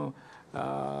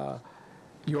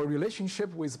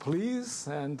relationship with police,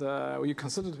 and you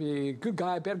consider to be a good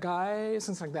guy, bad guy,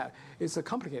 things like that. It's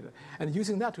complicated. And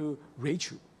using that to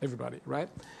rate you, everybody, right?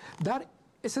 That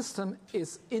system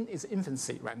is in its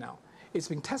infancy right now. It's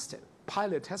being tested.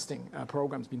 Pilot testing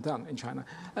programs being done in China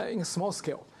in a small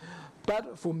scale.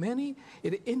 But for many,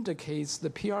 it indicates the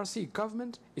PRC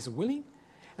government is willing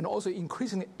and also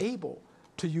increasingly able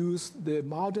to use the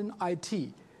modern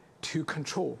IT to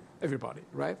control everybody,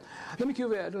 right? Let me give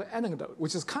you a little anecdote,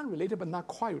 which is kind of related but not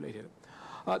quite related.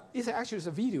 It's actually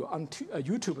a video on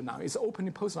YouTube now. It's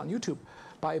openly posted on YouTube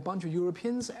by a bunch of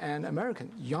Europeans and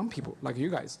American young people like you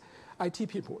guys, IT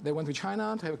people. They went to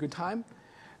China to have a good time,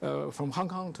 from Hong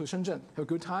Kong to Shenzhen, have a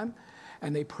good time,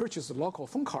 and they purchased a local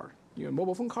phone card,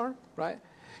 mobile phone card, right?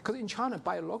 Because in China,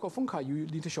 buy a local phone card, you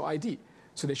need to show ID.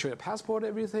 So they show your passport,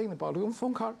 everything, they bought a little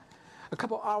phone card. A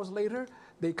couple of hours later,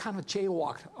 they kind of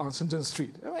jaywalked on Shenzhen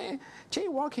Street. I mean,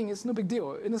 jaywalking is no big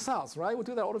deal in the South, right? We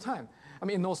do that all the time. I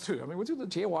mean, in those too. I mean, we do the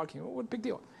jaywalking. What big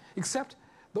deal? Except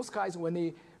those guys, when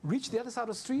they reach the other side of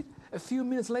the street, a few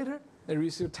minutes later, they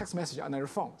receive a text message on their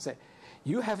phone, say,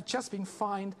 you have just been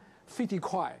fined 50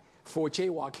 kwai for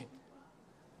jaywalking.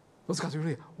 Those guys are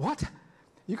really, what?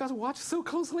 You guys watch so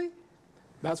closely?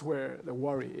 That's where the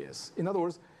worry is. In other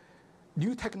words,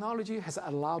 new technology has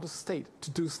allowed the state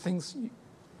to do things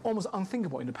almost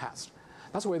unthinkable in the past.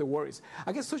 That's where the worry is.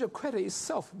 I guess social credit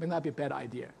itself may not be a bad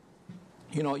idea.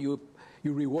 You know, you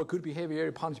reward good behavior,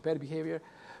 you punish bad behavior,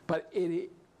 but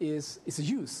it's a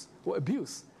use or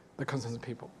abuse that concerns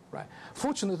people, right?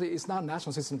 Fortunately, it's not a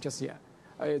national system just yet.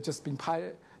 It's just been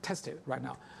tested right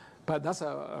now. But that's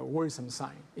a worrisome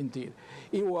sign, indeed.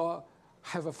 It will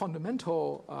have a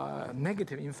fundamental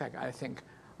negative effect, I think,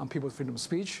 on people's freedom of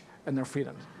speech and their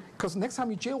freedom. Because next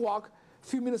time you jaywalk, a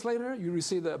few minutes later, you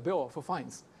receive a bill for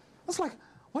fines. It's like,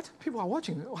 what? People are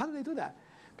watching. How do they do that?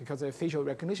 Because there are facial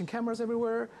recognition cameras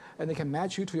everywhere, and they can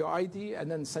match you to your ID and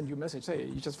then send you a message, say,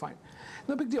 you just fine.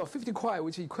 No big deal, 50 kwai,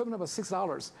 which is equivalent of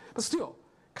 $6, but still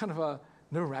kind of a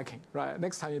nerve-wracking, right?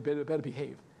 Next time you better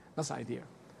behave. That's the idea,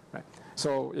 right?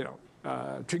 So, you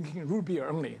know, drinking root beer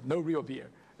only, no real beer.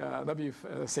 That'd be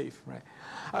safe,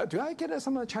 right? Do I get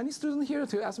some Chinese students here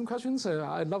to ask some questions?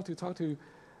 I'd love to talk to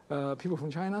people from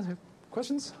China.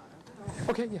 Questions?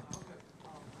 Okay, yeah.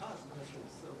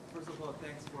 So first of all,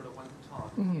 thanks for the wonderful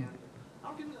talk. And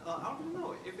how can you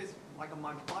know if it's like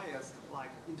my biased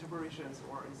like interpretations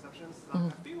or inceptions?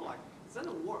 I feel like is that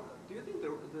a war? Do you think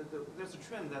there's a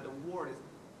trend that the world is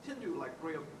tend to like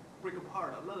break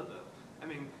apart a little bit? I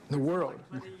mean, the world.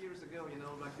 Like 20 years ago, you know,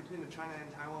 like between China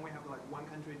and Taiwan, we have like one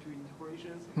country, two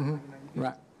interpretations.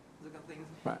 Right. Those kind of things.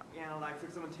 Right. And like for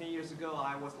example, 10 years ago,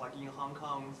 I was like in Hong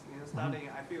Kong, you know, studying.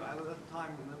 I feel at the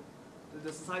time, you know,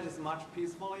 the society is much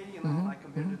peacefully, you know, like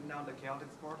compared to now the chaotic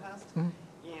protest.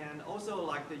 And also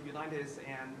like the United States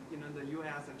and, you know, the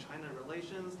U.S. and China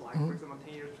relations, like for example,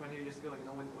 10 years, 20 years ago, you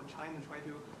know, when China tried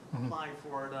to apply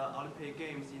for the Olympic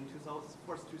Games in 2000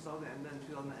 and then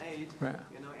 2008, right.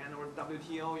 you know, and or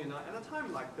WTO, you know, at the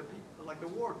time, like the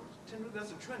world,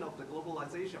 there's a trend of the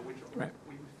globalization, which right.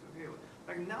 we feel.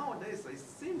 Like nowadays, it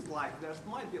seems like there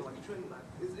might be like a trend.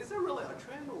 Like, is there really a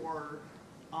trend,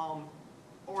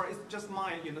 or it's just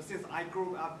mine? You know, since I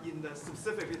grew up in the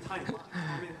specific timeline,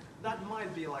 I mean, that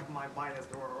might be like my bias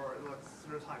or like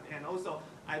stereotype. And also,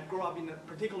 I grew up in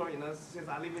particular, you know, since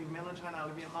I live in mainland China, I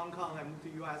live in Hong Kong, I moved to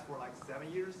U.S. for like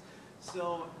 7 years.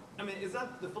 So, I mean, is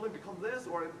that the feeling because of this,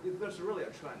 or is there really a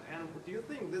trend? And do you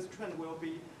think this trend will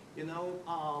be, you know,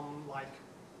 like,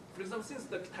 for example, since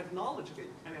the technology,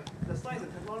 I mean, the science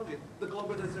and technology, the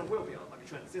globalization will be like a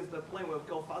trend. Since the plane will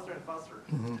go faster and faster,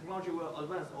 technology will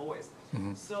advance always.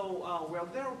 So, will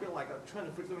there be like a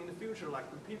trend, for example, in the future,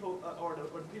 like the people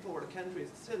or the countries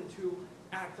tend to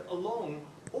act alone,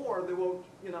 or they will,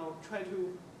 you know, try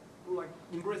to like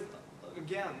embrace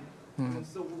again? And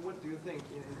so, what do you think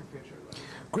in the future? Like?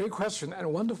 Great question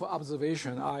and wonderful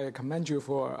observation. I commend you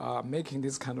for making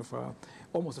this kind of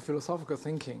almost philosophical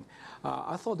thinking.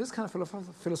 I thought this kind of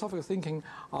philosophical thinking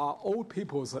are old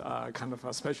people's kind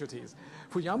of specialties.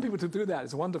 For young people to do that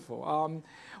is wonderful.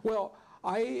 Well,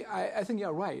 I think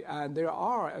you're right, and there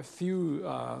are a few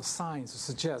signs to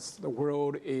suggest the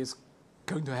world is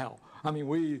going to hell. I mean,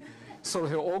 we sort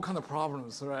of have all kinds of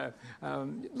problems, right?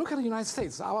 Look at the United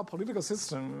States, our political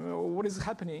system. What is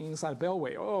happening inside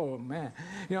Beltway? Oh man,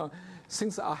 you know,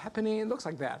 things are happening. It looks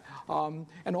like that.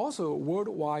 And also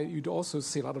worldwide, you'd also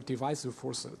see a lot of divisive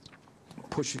forces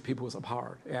pushing people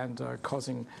apart and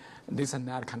causing this and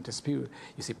that kind of dispute.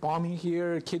 You see bombing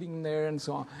here, killing there, and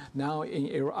so on. Now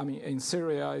in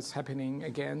Syria, it's happening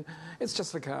again. It's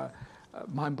just like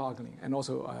mind-boggling and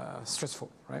also stressful,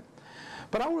 right?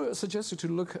 But I would suggest you to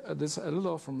look at this a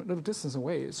little from a little distance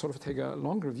away, sort of take a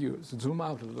longer view, zoom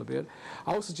out a little bit.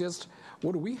 I would suggest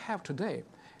what we have today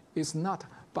is not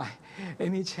by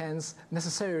any chance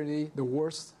necessarily the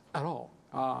worst at all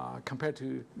compared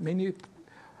to many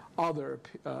other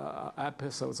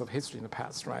episodes of history in the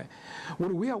past, right?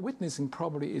 What we are witnessing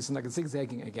probably is like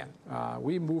zigzagging again.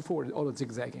 We move forward all the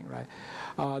zigzagging, right?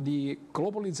 The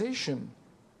globalization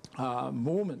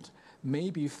movement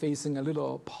may be facing a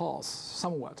little pause,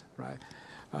 somewhat, right?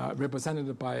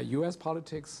 Represented by U.S.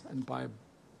 politics and by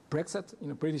Brexit, you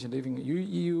know, British leaving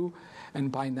EU,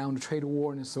 and by now the trade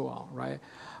war and so on, right?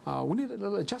 We need a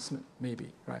little adjustment, maybe,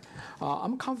 right?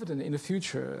 I'm confident in the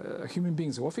future, human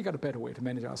beings will figure out a better way to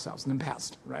manage ourselves than the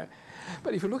past, right?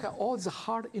 But if you look at all the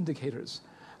hard indicators,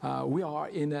 we are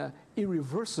in an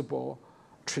irreversible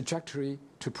trajectory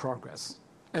to progress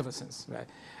ever since, right?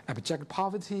 Abject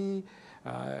poverty,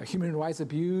 human rights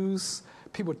abuse,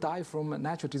 people die from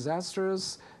natural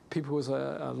disasters, people's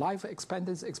life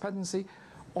expectancy,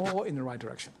 all in the right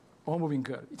direction, all moving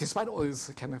good, despite all this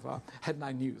kind of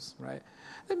headline news, right?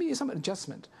 There may be some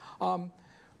adjustment.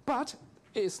 But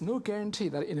it's no guarantee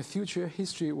that in the future,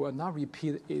 history will not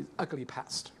repeat its ugly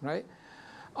past, right?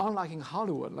 Unlike in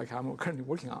Hollywood, like I'm currently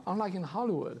working on, unlike in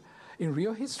Hollywood, in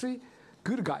real history,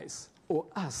 good guys or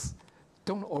us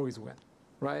don't always win,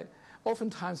 right?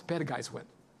 Oftentimes, bad guys win.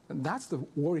 And that's the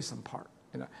worrisome part.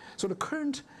 So the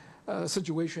current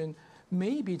situation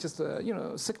may be just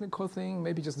a cyclical thing,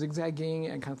 maybe just zigzagging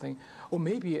and kind of thing, or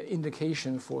maybe an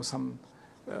indication for some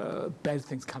bad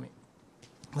things coming.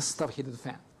 The stuff hit the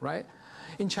fan, right?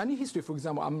 In Chinese history, for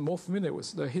example, I'm more familiar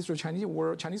with the history of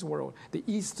Chinese world, the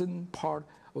eastern part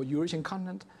of Eurasian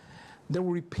continent. There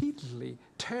were repeatedly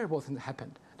terrible things that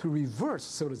happened to reverse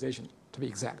civilization, to be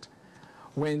exact.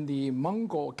 When the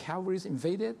Mongol cavalries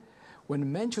invaded, when the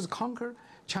Manchus conquered,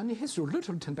 Chinese history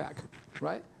literally turned back,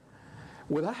 right?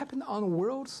 Will that happen on a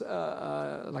world's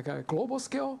like a global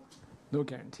scale? No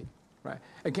guarantee, right?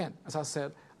 Again, as I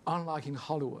said, unlike in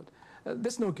Hollywood,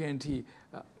 there's no guarantee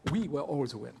we will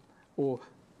always win or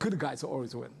good guys will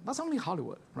always win. That's only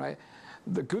Hollywood, right?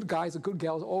 The good guys, the good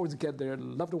girls always get their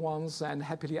loved ones and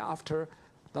happily after.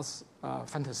 That's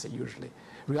fantasy usually.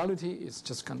 Reality is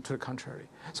just to the contrary.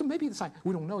 So maybe the sign,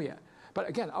 we don't know yet. But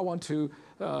again, I want to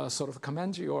sort of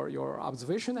commend your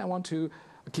observation. I want to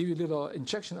give you a little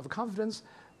injection of confidence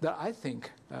that I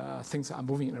think things are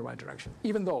moving in the right direction.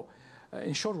 Even though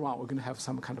in short run, we're going to have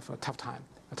some kind of a tough time,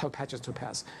 tough patches to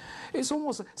pass. It's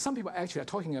almost, some people actually are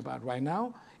talking about right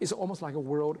now, it's almost like a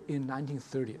world in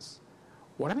 1930s.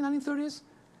 What happened in the 1930s?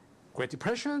 Great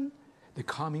Depression, the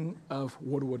coming of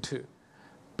World War II.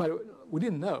 But we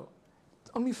didn't know.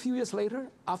 Only a few years later,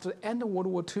 after the end of World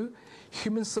War II,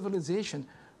 human civilization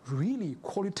really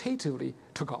qualitatively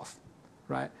took off,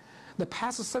 right? The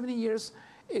past 70 years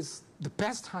is the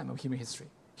best time of human history,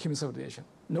 human civilization.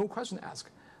 No question asked,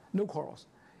 no quarrels.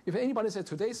 If anybody says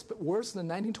today's worse than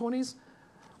the 1920s,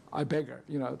 I beg her,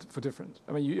 for different.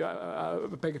 I mean, I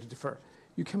beg her to defer.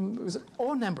 You can, with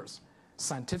all numbers,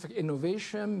 scientific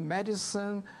innovation,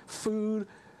 medicine, food,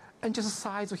 and just the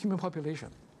size of human population.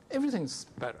 Everything's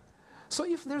better. So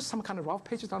if there's some kind of rough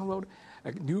patches down the road,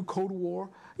 a new Cold War,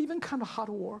 even kind of hot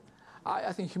war,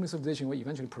 I think human civilization will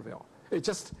eventually prevail. It's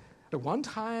just the one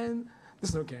time,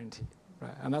 there's no guarantee,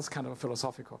 right? And that's kind of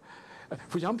philosophical.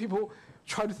 For young people,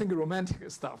 try to think of romantic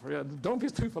stuff. Yeah? Don't be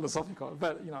too philosophical,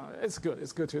 but it's good.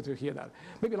 It's good to hear that.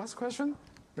 Maybe last question?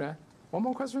 Yeah? One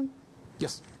more question?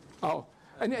 Yes. Oh,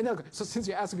 so since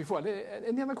you asked before,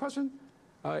 any other question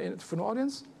from the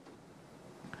audience?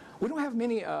 We don't have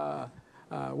many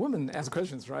women ask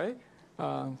questions, right?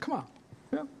 Come on.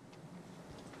 Yeah?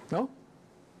 No?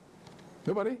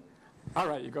 Nobody? All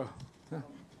right, you go. Yeah.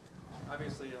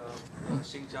 Obviously,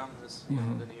 Xinjiang is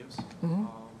in the news.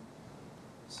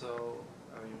 So,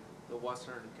 I mean, the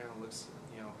Western kind of looks,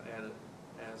 at it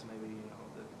as maybe,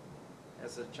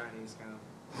 as the Chinese kind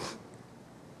of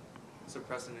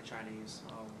suppressing the Chinese.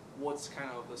 What's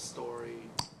kind of the story,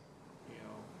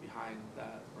 behind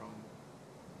that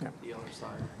from the other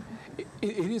side?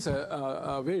 It is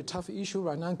a very tough issue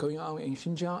right now going on in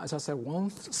Xinjiang. As I said,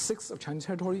 1/6 of Chinese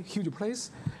territory, huge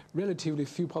place, relatively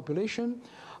few population.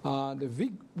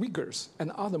 The Uyghurs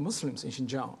and other Muslims in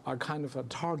Xinjiang are kind of a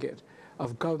target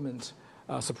of government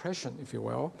suppression, if you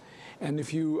will. And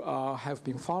if you have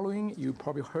been following, you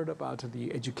probably heard about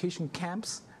the education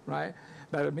camps, right?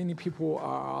 That many people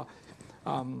are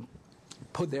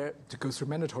put there to go through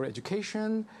mandatory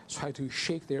education, try to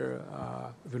shake their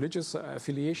religious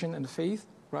affiliation and faith,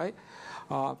 right?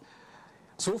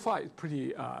 So far, it's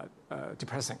pretty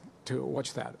depressing to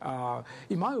watch that.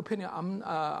 In my opinion,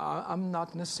 I'm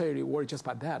not necessarily worried just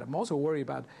about that. I'm also worried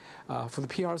about for the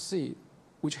PRC,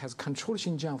 which has controlled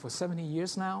Xinjiang for 70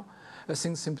 years now,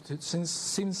 things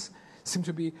seem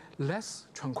to be less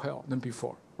tranquil than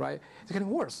before, right? It's getting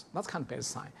worse. That's kind of bad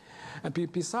sign. And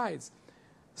besides,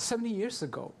 70 years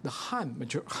ago, the Han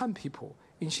people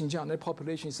in Xinjiang, their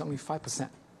population is only 5%.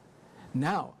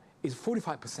 Now it's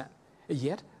 45%.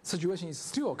 Yet, situation is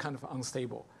still kind of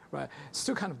unstable, right?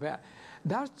 Still kind of bad.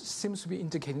 That seems to be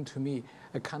indicating to me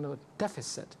a kind of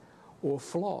deficit or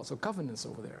flaws of governance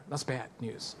over there. That's bad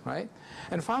news, right?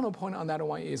 And final point on that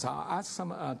one is I asked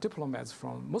some diplomats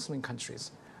from Muslim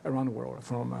countries around the world,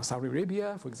 from Saudi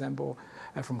Arabia, for example,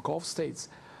 and from Gulf states,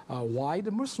 why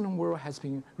the Muslim world has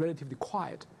been relatively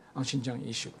quiet on Xinjiang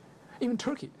issue. Even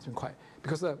Turkey has been quiet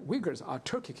because the Uyghurs are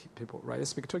Turkic people, right? They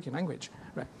speak Turkic language,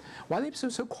 right? Why are they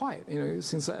so quiet?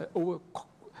 Since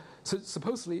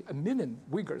supposedly 1 million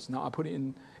Uyghurs now are put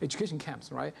in education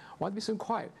camps, right? Why are they so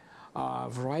quiet?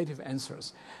 Variety of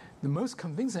answers. the most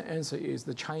convincing answer is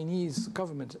the Chinese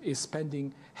government is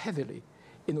spending heavily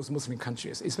in those Muslim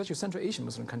countries, especially Central Asian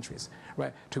Muslim countries,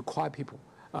 right, to acquire people,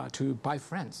 to buy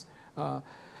friends.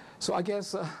 So I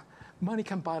guess money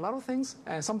can buy a lot of things,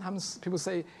 and sometimes people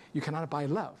say you cannot buy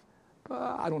love.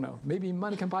 I don't know. Maybe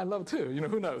money can buy love too.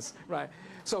 Who knows, right?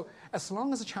 So as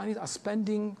long as the Chinese are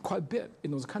spending quite a bit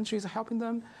in those countries, helping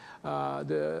them,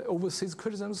 the overseas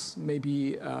criticisms may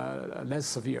be less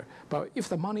severe. But if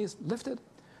the money is lifted,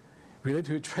 related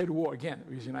to a trade war again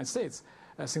with the United States,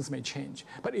 things may change.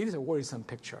 But it is a worrisome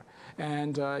picture.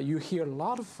 And you hear a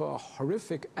lot of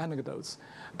horrific anecdotes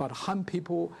about Han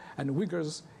people and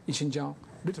Uyghurs in Xinjiang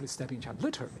literally stepping each other,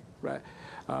 literally, right?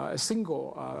 A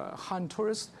single Han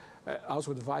tourist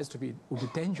also advised would be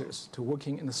dangerous to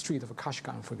working in the street of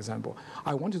Kashgan, for example.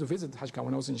 I wanted to visit Kashgan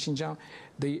when I was in Xinjiang.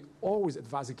 They always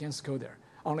advise against go there,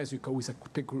 unless you go with a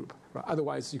big group. Right?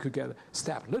 Otherwise, you could get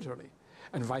stabbed, literally,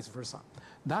 and vice versa.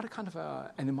 That kind of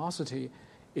animosity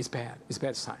is bad. It's a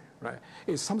bad sign, right?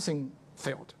 It's something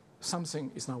failed.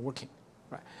 Something is not working,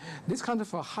 right? This kind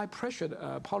of a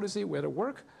high-pressure policy, whether it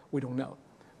work, we don't know.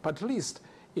 But at least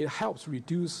it helps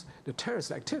reduce the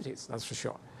terrorist activities, that's for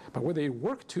sure. But whether it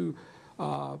work to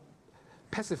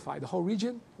pacify the whole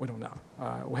region, we don't know.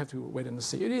 We have to wait and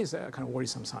see. It is a kind of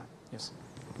worrisome sign, yes.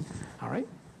 All right?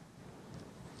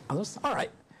 Others? All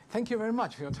right. Thank you very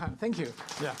much for your time. Thank you.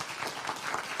 Yeah.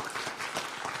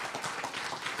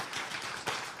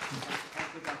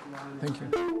 Thank you.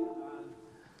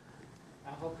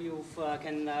 I hope you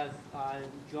can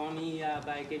join me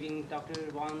by giving Dr.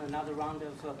 Wang another round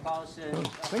of applause. Thank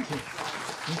you. Thank you.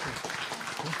 Thank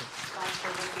you.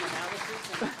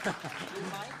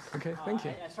 Okay, thank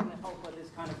you. I certainly hope that this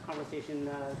kind of conversation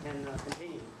can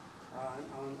continue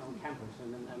on campus,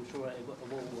 and I'm sure it will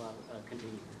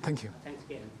continue. Thank you. Thanks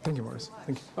again. Thank you, Morris.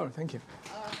 Thank you. Oh, thank you.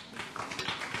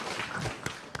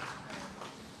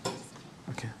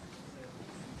 Okay.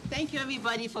 Thank you,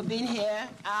 everybody, for being here.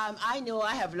 I know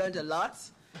I have learned a lot,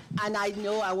 and I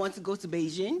know I want to go to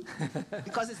Beijing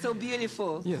because it's so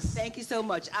beautiful. Yes. Thank you so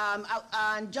much.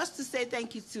 And just to say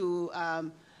thank you to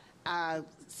our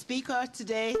speaker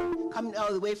today, coming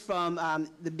all the way from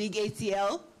the big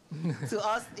ATL to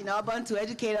us in Auburn to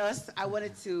educate us. I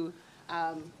wanted to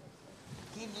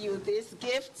give you this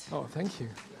gift. Oh, thank you.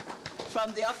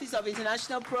 From the Office of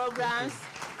International Programs.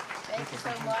 Thank you so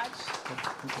much.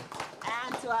 Thank you.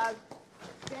 And to our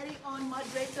very own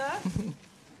moderator,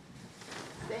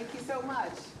 thank you so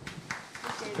much.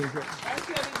 Thank you. Thank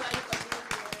you, everybody, for being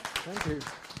here. Thank you.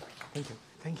 Thank you.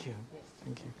 Thank you.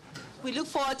 Thank you. We look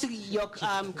forward to your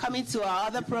coming to our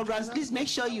other programs. Please make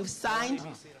sure you've signed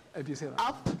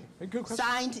up,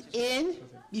 signed in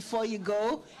before you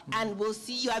go, and we'll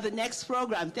see you at the next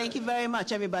program. Thank you very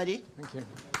much, everybody. Thank you.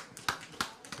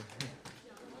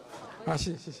 啊，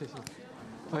谢谢，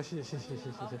啊，谢谢，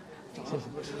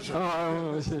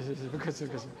不客气，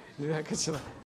不客气，你太客气了。